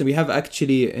question. We have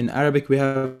actually in Arabic we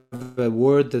have a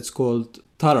word that's called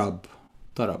tarab,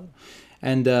 tarab,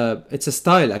 and it's a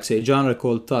style, actually, a genre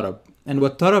called tarab. And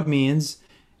what tarab means,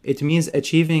 it means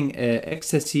achieving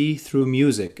ecstasy through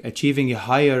music, achieving a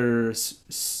higher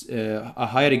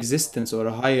existence, or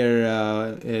a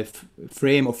higher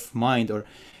frame of mind, or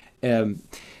um,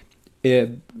 uh,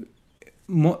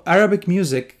 Arabic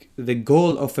music. The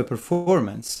goal of a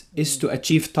performance is Mm. to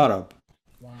achieve tarab.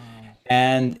 Wow.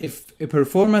 And if a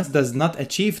performance does not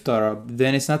achieve tarab,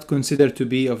 then it's not considered to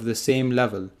be of the same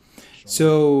level. Sure.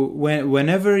 So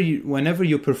whenever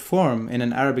you perform in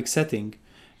an Arabic setting,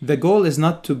 the goal is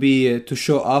not to be to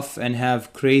show off and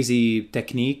have crazy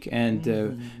technique and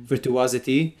Mm-hmm.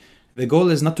 virtuosity. The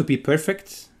goal is not to be perfect,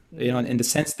 in the Mm-hmm.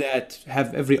 sense that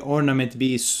have every ornament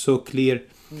be so clear.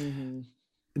 Mm-hmm.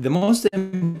 The most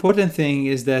important thing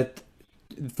is that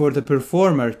for the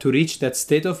performer to reach that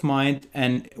state of mind,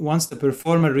 and once the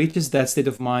performer reaches that state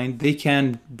of mind, they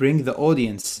can bring the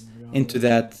audience The into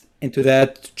audience.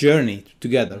 that journey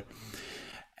together.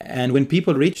 And when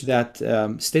people reach that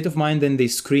state of mind, then they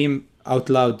scream out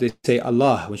loud, they say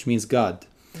Allah, which means God.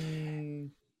 Mm.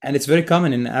 And it's very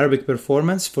common in Arabic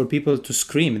performance for people to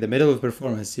scream in the middle of a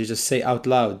performance. You just say out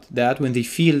loud that when they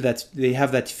feel that they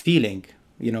have that feeling,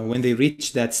 when they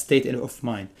reach that state of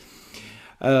mind.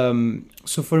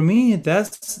 So for me,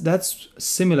 that's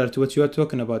similar to what you are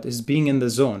talking about. Is being in the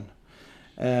zone.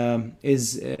 Is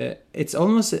It's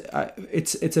almost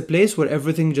it's a place where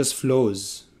everything just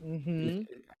flows. Mm-hmm.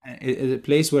 A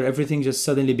place where everything just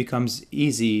suddenly becomes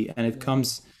easy, and it Yeah. comes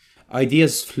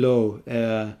ideas flow,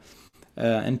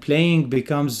 and playing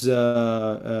becomes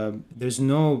there's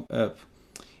no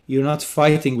you're not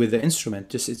fighting with the instrument.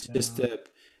 Just it's just Yeah.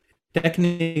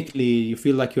 technically you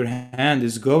feel like your hand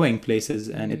is going places,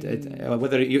 and Mm.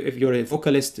 whether if you're a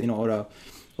vocalist,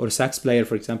 or a sax player,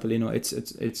 for example, it's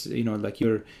like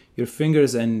your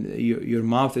fingers and your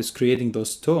mouth is creating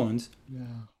those tones.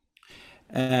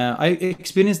 Yeah. I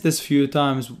experienced this few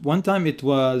times. One time it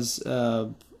was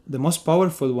the most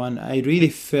powerful one. I really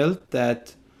felt that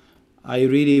I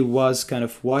really was kind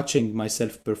of watching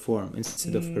myself perform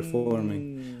instead of performing.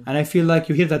 Mm. And I feel like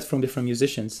you hear that from different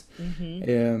musicians.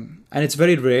 Mm-hmm. And it's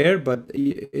very rare, but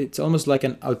it's almost like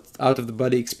an out of the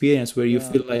body experience where you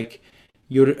Yeah. feel like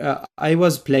I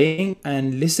was playing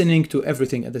and listening to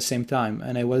everything at the same time.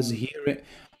 And Yeah.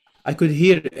 I could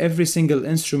hear every single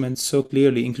instrument so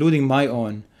clearly, including my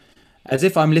own, as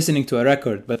if I'm listening to a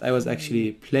record, but I was Mm. actually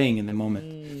playing in the moment.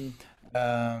 Mm.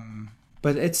 Um,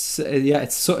 but yeah,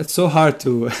 it's so hard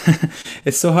to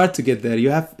it's so hard to get there.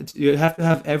 You have to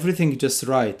have everything just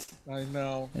right I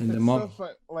know. in the It's so moment.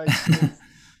 fun. Like, it's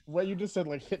what you just said,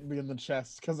 like hit me in the chest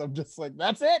because I'm just like,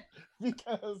 that's it.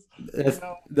 Because, you That's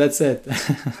know, that's it.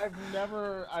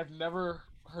 I've never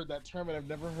heard that term, and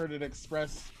I've never heard it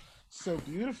expressed so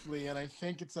beautifully. And I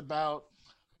think it's about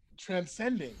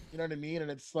transcending, you know what I mean? And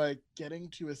it's like getting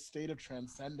to a state of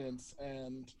transcendence,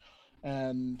 and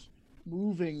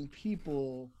moving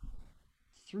people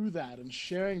through that and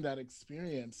sharing that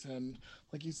experience. And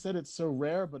like you said, it's so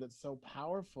rare, but it's so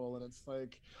powerful. And it's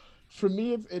like, for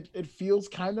me, it feels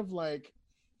kind of like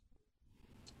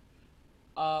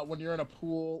when you're in a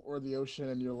pool or the ocean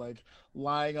and you're like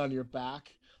lying on your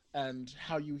back, and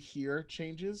how you hear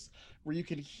changes, where you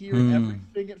can hear Hmm.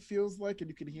 everything, it feels like, and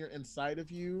you can hear inside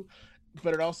of you,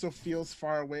 but it also feels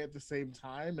far away at the same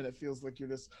time, and it feels like you're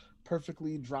just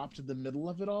perfectly dropped in the middle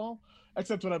of it all.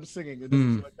 Except when I'm singing, it doesn't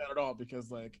feel Hmm. like that at all, because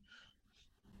like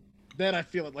then I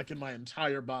feel it like in my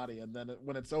entire body, and then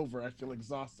when it's over, I feel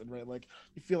exhausted. Right, like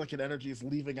you feel like an energy is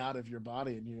leaving out of your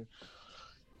body, and you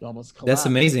almost That's collapse.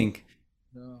 amazing.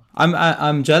 Yeah.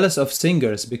 I'm jealous of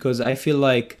singers because I feel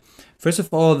like, first of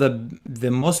all,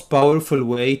 the most powerful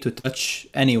way to touch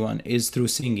anyone is through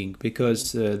singing,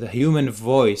 because the human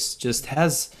voice just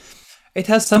has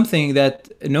something that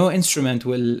no instrument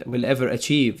will ever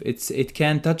achieve. It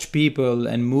can touch people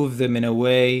and move them in a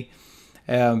way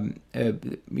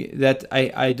that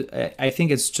I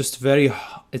think it's just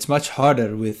it's much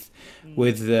harder with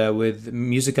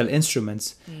musical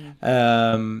instruments,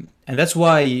 and that's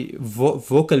why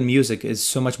vocal music is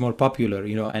so much more popular,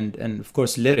 and of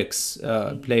course lyrics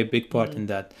play a big part in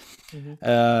that.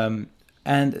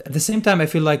 And at the same time, I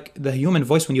feel like the human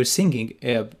voice when you're singing,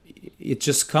 it's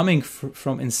just coming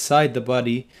from inside the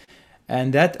body,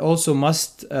 and that also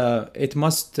must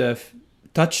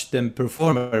touch the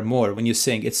performer more when you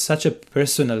sing. It's such a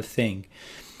personal thing.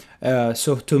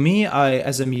 So to me,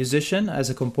 as a musician, as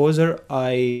a composer,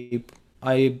 I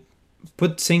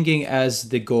put singing as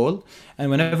the goal. And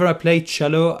whenever I play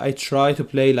cello, I try to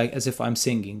play like as if I'm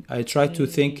singing. I try to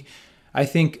think. I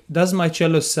think, does my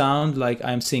cello sound like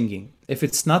I'm singing? If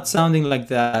it's not sounding like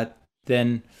that,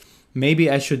 then maybe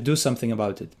I should do something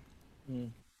about it.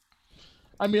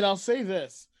 I mean, I'll say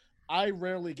this: I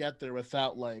rarely get there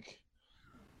without like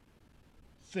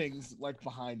things like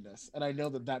behind us, and I know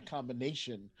that that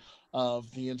combination of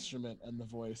the instrument and the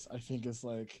voice, I think, is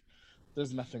like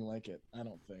there's nothing like it. I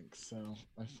don't think so.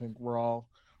 I think we're all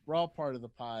part of the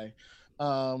pie.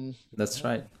 That's Yeah,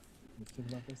 right. been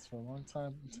thinking about this for a long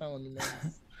time. I'm telling you, man,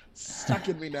 it's stuck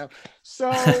in me now.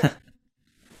 So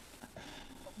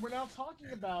we're now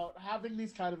talking about having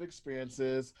these kind of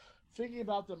experiences, thinking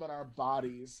about them in our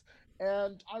bodies,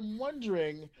 and I'm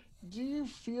wondering, do you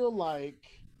feel like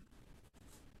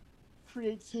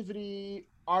creativity,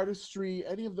 artistry,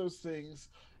 any of those things,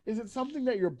 is it something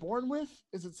that you're born with?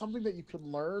 Is it something that you can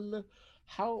learn?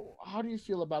 How do you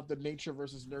feel about the nature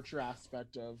versus nurture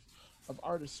aspect of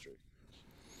artistry?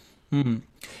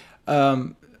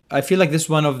 I feel like this is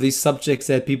one of these subjects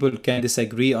that people can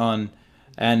disagree on,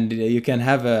 and you can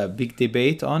have a big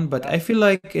debate on. But Yeah. I feel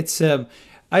like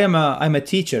I'm a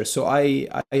teacher, so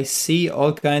I see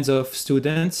all kinds of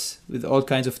students with all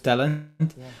kinds of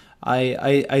talent. Yeah.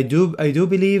 I do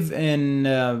believe in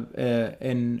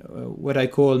what I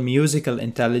call musical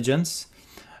intelligence,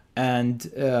 and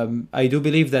I do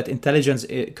believe that intelligence,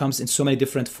 it comes in so many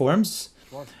different forms.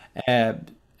 Sure. uh,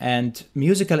 and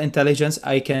musical intelligence,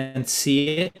 I can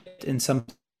see it in some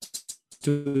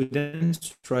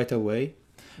students right away,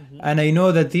 Mm-hmm. and I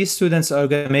know that these students are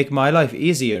going to make my life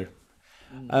easier.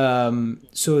 Mm.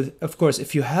 So of course,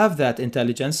 if you have that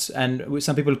intelligence, and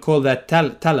some people call that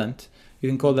talent, you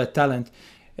can call Mm. that talent.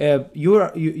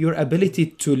 Your ability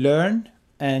to learn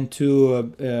and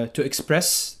to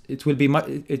express, it will be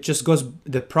it just goes,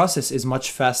 the process is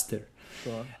much faster.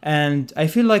 Sure. And I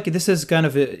feel like this is kind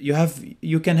of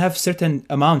you can have certain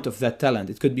amount of that talent.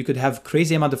 You could have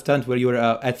crazy amount of talent where you're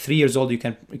at 3 years old, you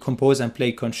can compose and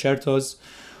play concertos,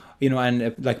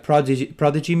 and like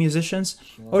prodigy musicians.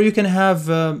 Or Sure. you can have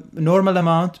normal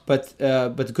amount, but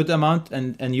good amount,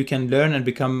 and you can learn and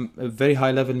become a very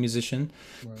high level musician.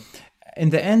 Right. In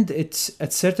the end, it's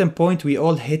at certain point we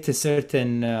all hit a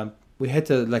certain we hit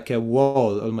like a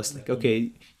wall, almost like,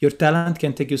 okay, your talent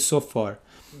can take you so far.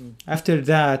 Mm. After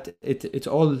that, it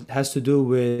all has to do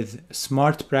with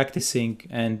smart practicing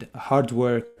and hard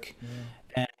work,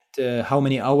 Yeah. and how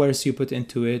many hours you put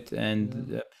into it. Yeah.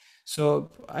 And so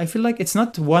I feel like it's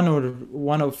not one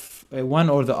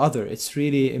or the other. It's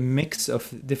really a mix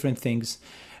of different things.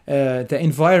 The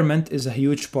environment is a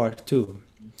huge part too.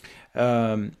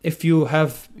 If you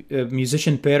have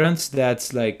musician parents,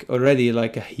 that's like already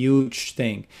like a huge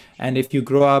thing. And if you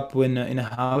grow up in a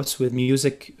house with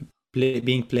music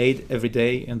being played every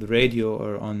day in the radio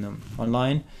or on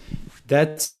online,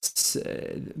 that's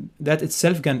that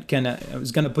itself can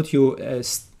is gonna put you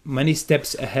many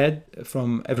steps ahead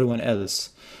from everyone else.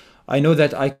 I know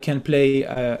that I can play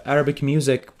Arabic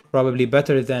music probably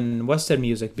better than Western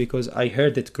music because I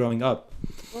heard it growing up.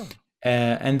 Sure.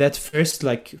 And that first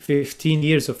like 15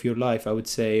 years of your life, I would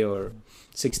say, or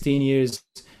 16 years,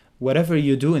 whatever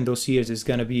you do in those years is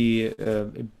gonna be a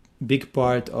big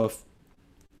part of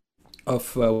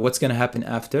what's gonna happen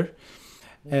after.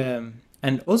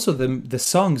 And also the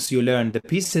songs you learn, the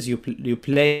pieces you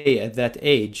play at that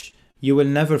age, you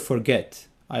will never forget.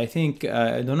 I think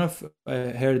I don't know if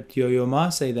I heard Yo-Yo Ma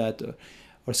say that,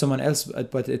 or someone else,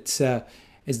 but it's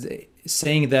is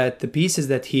saying that the pieces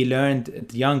that he learned at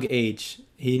the young age,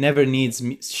 he never needs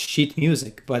sheet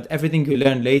music, but everything you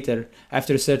learn later,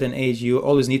 after a certain age, you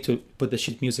always need to put the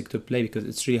sheet music to play because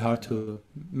it's really hard to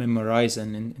memorize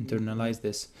and internalize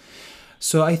this.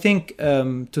 So I think,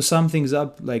 to sum things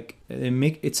up, like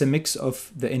it's a mix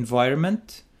of the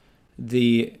environment,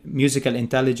 the musical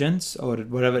intelligence, or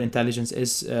whatever intelligence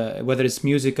is, whether it's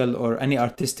musical or any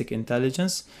artistic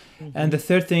intelligence, and the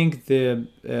third thing,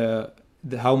 the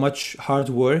how much hard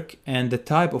work and the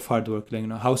type of hard work, like,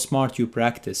 how smart you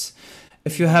practice.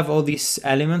 if you have all these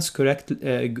elements correct,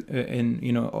 in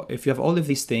if you have all of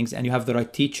these things and you have the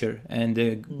right teacher and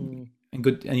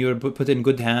good, and you're put in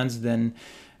good hands, then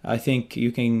I think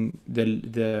you can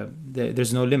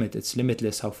there's no limit. It's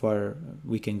limitless how far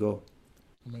we can go.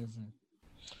 Amazing.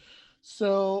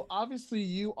 So obviously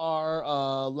you are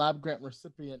a lab grant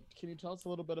recipient. Can you tell us a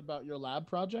little bit about your lab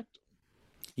project?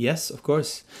 Yes, of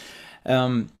course.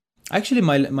 Um, Actually,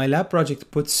 my lab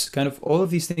project puts kind of all of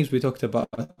these things we talked about,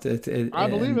 I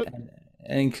believe it.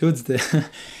 and includes Hmm.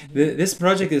 this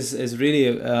project is really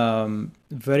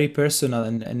very personal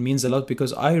and means a lot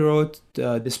because I wrote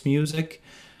this music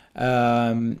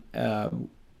um, uh,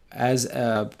 as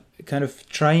kind of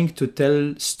trying to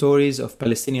tell stories of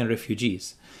Palestinian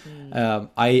refugees. Mm.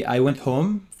 I went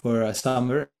home for a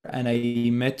summer and I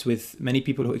met with many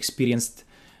people who experienced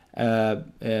uh,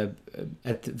 uh,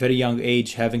 at a very young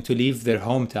age having to leave their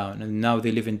hometown, and now they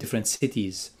live in different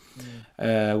cities,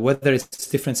 Mm. whether it's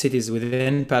different cities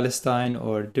within Palestine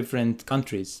or different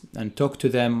countries, and talk to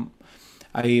them.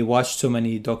 I watched so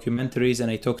many documentaries and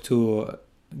I talked to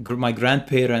my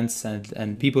grandparents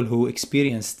and people who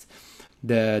experienced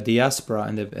the diaspora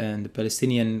and the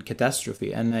Palestinian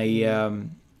catastrophe, and Mm.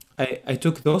 I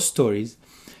took those stories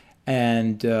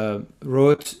and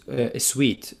wrote a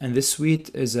suite, and this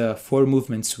suite is a four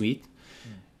movement suite.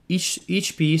 Mm. Each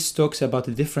piece talks about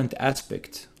a different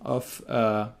aspect of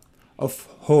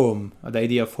home, the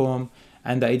idea of home,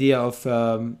 and the idea of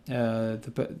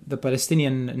the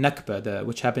Palestinian Nakba,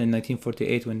 which happened in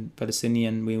 1948 when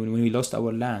when we lost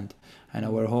our land and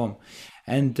our Mm. home.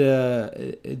 And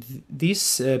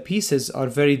these pieces are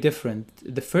very different.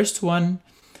 The first one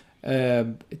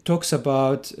it talks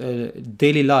about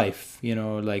daily life,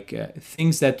 like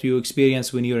things that you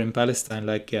experience when you're in Palestine,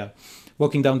 like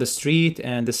walking down the street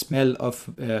and the smell of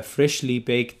freshly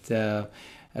baked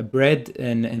bread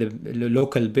in the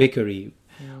local bakery,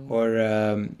 Mm. or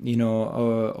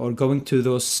or going to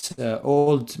those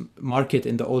old market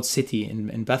in the old city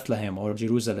in Bethlehem or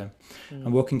Jerusalem, and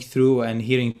Mm. walking through and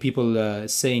hearing people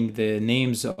saying the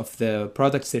names of the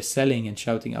products they're selling and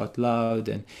shouting out loud,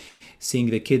 and seeing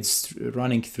the kids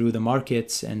running through the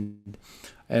markets. And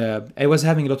I was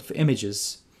having a lot of images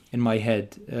in my head.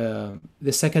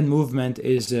 The second movement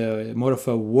is more of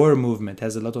a war movement,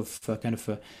 has a lot of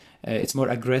it's more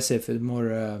aggressive and more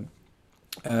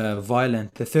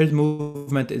violent. The third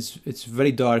movement is it's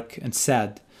very dark and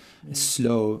sad, Mm.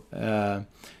 slow.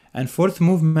 And fourth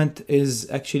movement is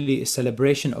actually a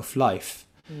celebration of life.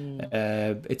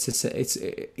 Mm. It's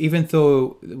even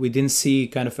though we didn't see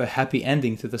kind of a happy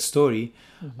ending to the story,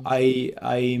 Mhm. I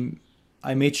I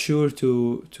I made sure to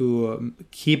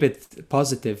keep it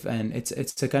positive, and it's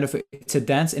a kind of it's a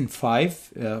dance in five.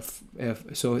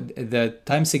 So the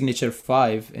time signature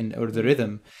five in or the Mm.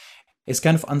 rhythm is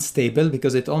kind of unstable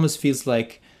because it almost feels like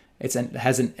it's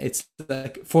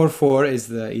like 4/4 is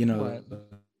the Right.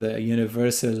 the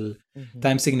universal Mhm.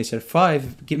 time signature. Five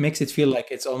makes it feel like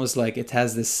it's almost like it has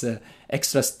this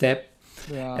extra step,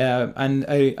 Yeah. and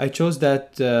I chose that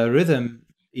rhythm.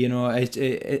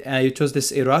 I chose this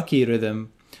Iraqi rhythm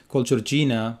called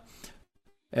Georgina,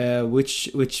 which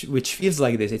feels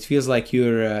like this. It feels like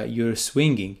you're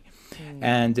swinging, Mm.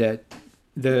 and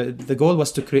the goal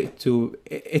was to create to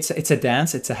it's a dance,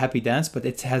 it's a happy dance, but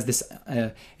it has this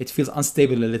it feels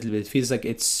unstable a little bit. It feels like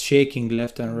it's shaking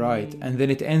left and right, and Mm. then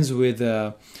it ends with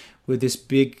this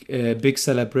big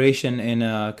celebration in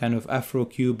a kind of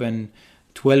Afro-Cuban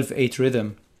 12/8 rhythm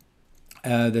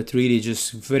that really just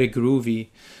very groovy.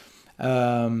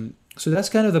 So that's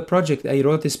kind of the project. I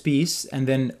wrote this piece and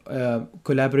then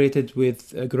collaborated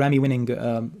with a Grammy-winning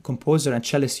composer and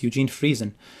cellist Eugene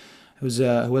Friesen, who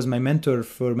was my mentor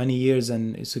for many years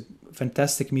and is a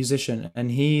fantastic musician.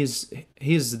 And he's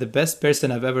the best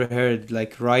person I've ever heard,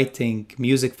 like writing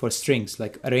music for strings,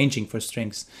 like arranging for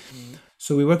strings. Mm.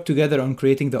 So we worked together on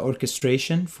creating the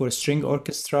orchestration for a string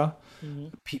orchestra,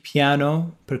 Mhm. piano,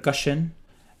 percussion,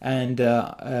 and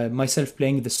myself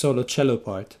playing the solo cello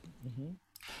part. Mhm.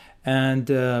 And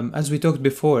as we talked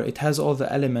before, it has all the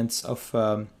elements of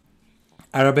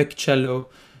Arabic cello,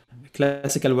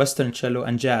 classical Western cello,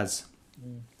 and jazz,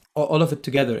 Mm. all of it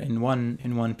together in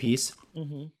one piece.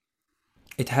 Mhm.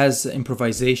 It has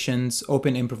improvisations,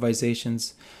 open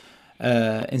improvisations.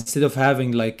 Instead of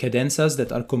having like cadenzas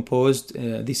that are composed,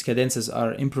 these cadenzas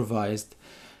are improvised.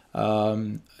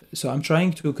 Um, so I'm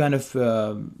trying to kind of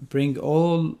bring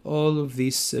all of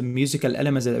these musical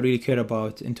elements that I really care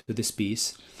about into this piece.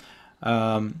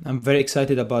 I'm very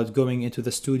excited about going into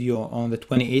the studio on the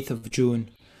 28th of June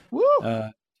Woo!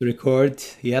 to record.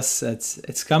 Yes,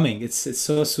 it's coming. It's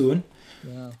so soon.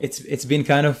 Yeah. It's been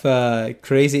kind of a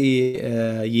crazy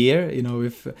year. You know,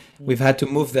 we've Mm. had to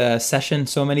move the session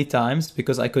so many times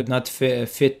because I could not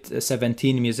fit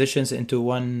 17 musicians into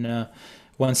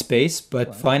one space. But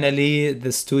Right. finally,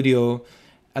 the studio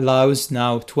allows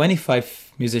now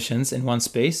 25 musicians in one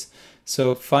space.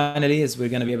 So finally, is we're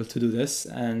gonna be able to do this,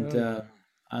 and Hell yeah.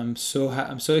 I'm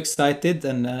so excited,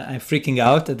 and I'm freaking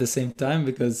out at the same time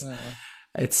because Yeah.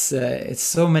 it's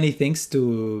so many things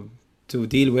to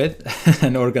deal with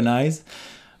and organize.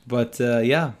 But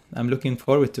yeah, I'm looking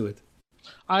forward to it.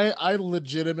 I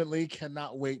legitimately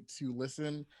cannot wait to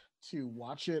listen to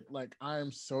watch it. Like I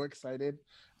am so excited.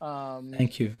 Um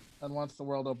Thank you. and once the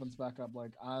world opens back up,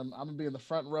 like I'm gonna be in the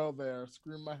front row there,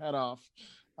 screaming my head off.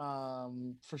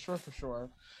 For sure, for sure.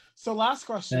 So last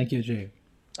question. Thank you, Jay.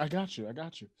 I got you. I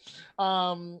got you.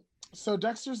 Um, so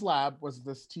Dexter's Lab was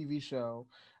this TV show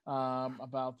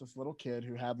about this little kid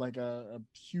who had like a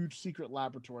huge secret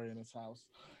laboratory in his house.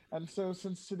 And so,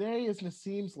 since today is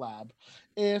Naseem's lab,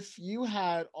 if you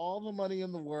had all the money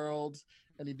in the world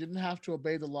and you didn't have to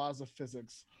obey the laws of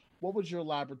physics, what would your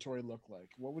laboratory look like?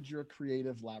 What would your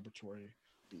creative laboratory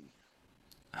be?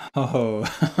 Oh,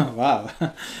 wow.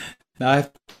 Now I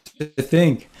have to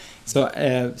think. So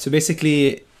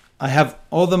basically, I have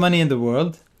all the money in the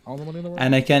world, All the money in the world?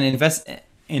 and I can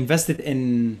invest it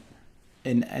in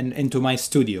into my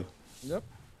studio. Yep.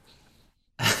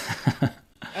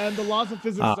 And the laws of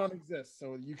physics don't exist,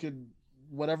 so you could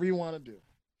whatever you want to do.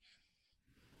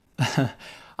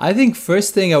 I think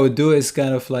first thing I would do is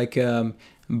kind of like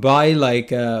buy like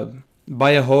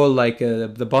buy a hall like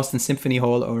the Boston Symphony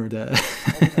Hall or the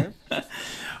Okay.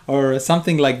 or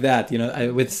something like that. You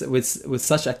know, with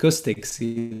such acoustics.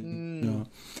 You Mm, know,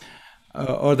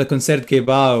 or the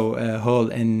Concertgebouw Hall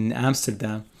in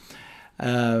Amsterdam,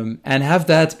 and have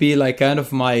that be like kind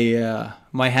of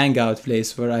my hangout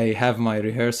place where I have my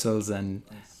rehearsals nice.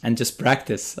 and just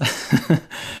practice.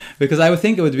 Because I would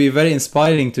think it would be very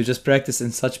inspiring to just practice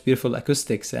in such beautiful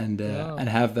acoustics Yeah, and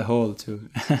have the whole too.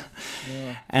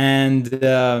 yeah, And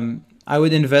I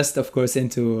would invest, of course,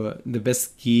 into the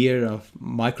best gear of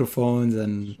microphones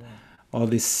and sure. all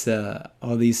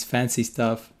these fancy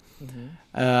stuff.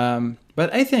 Hmm.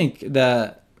 But I think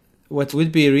that what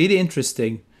would be really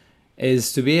interesting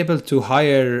is to be able to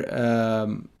hire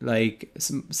like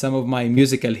some of my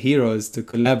musical heroes to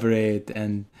collaborate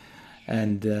and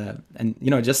you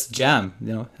know just jam,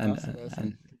 you know, That's amazing.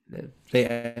 and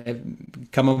they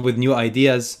come up with new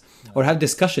ideas or Nice. have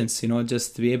discussions, you know,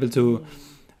 just to be able Mm,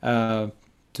 uh,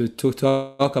 to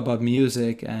talk about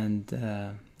music and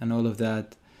all of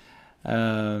that,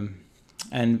 um,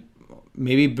 and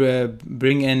maybe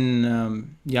bring in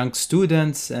young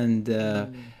students and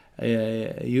mm.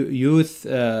 youth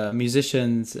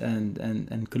musicians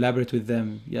and collaborate with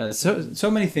them. Yeah,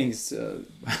 so many things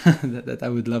that I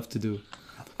would love to do.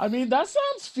 I mean, that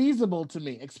sounds feasible to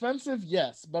me. Expensive,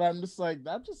 yes, but I'm just like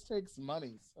that just takes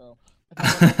money. So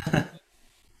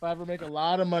if I ever make a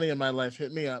lot of money in my life,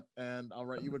 hit me up and I'll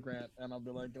write you a grant and I'll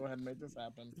be like, go ahead and make this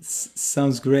happen.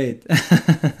 Sounds great.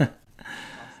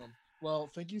 Awesome. Well,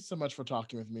 thank you so much for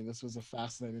talking with me. This was a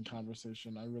fascinating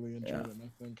conversation. I really enjoyed Yeah. it, and I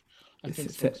think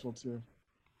Th- folks will too.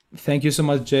 Thank you so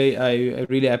much, Jay. I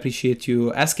really appreciate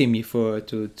you asking me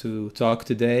to talk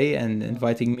today and Yeah,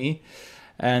 inviting me.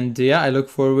 And yeah, I look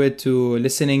forward to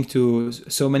listening to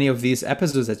so many of these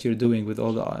episodes that you're doing with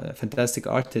all the fantastic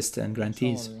artists and I'm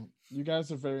grantees. telling you, you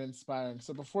guys are very inspiring.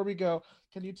 So before we go,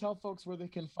 can you tell folks where they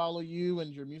can follow you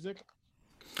and your music?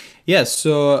 Yes,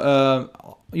 so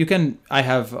you can. I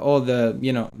have all the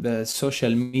the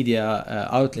social media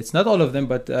outlets. Not all of them,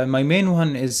 but my main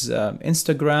one is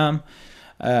Instagram,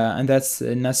 and that's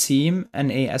Naseem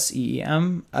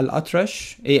Naseem Al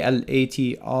Atrash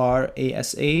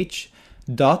Alatrash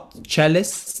dot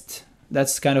cellist.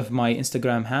 That's kind of my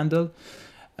Instagram handle.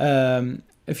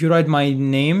 If you write my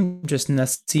name, just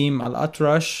Naseem Al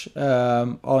Atrash,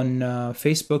 on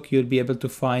Facebook, you'll be able to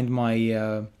find my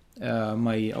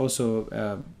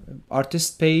also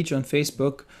artist page on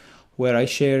Facebook, where I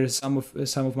share some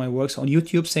of my works. On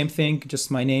YouTube, same thing, just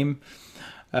my name.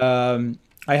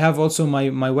 I have also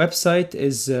my website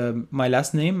is my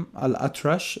last name Al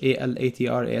Atrash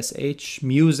Alatrash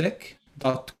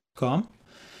music.com.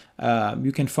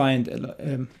 You can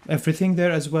find everything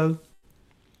there as well.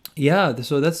 Yeah,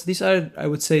 so that's these are, I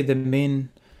would say, the main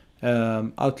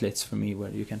outlets for me where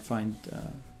you can find.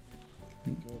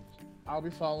 Good. I'll be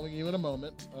following you in a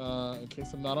moment, in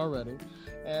case I'm not already.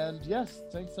 And yes,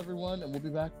 thanks everyone, and we'll be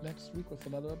back next week with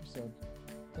another episode.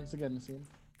 Thanks again, Nassim.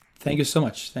 Thank you so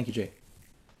much. Thank you, Jay.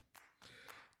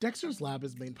 Dexter's Lab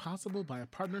is made possible by a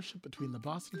partnership between the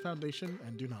Boston Foundation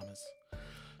and Dunamis.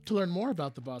 To learn more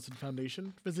about the Boston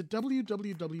Foundation, visit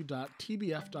www.tbf.org.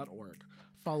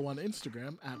 Follow on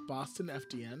Instagram at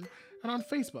BostonFDN and on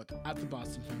Facebook at the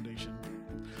Boston Foundation.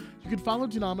 You can follow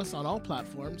Dunamis on all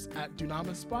platforms at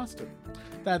Dunamis Boston.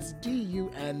 That's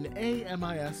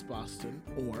DUNAMIS Boston,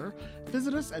 or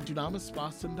visit us at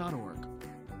dunamisboston.org.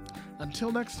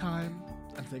 Until next time,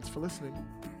 and thanks for listening,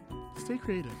 stay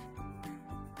creative.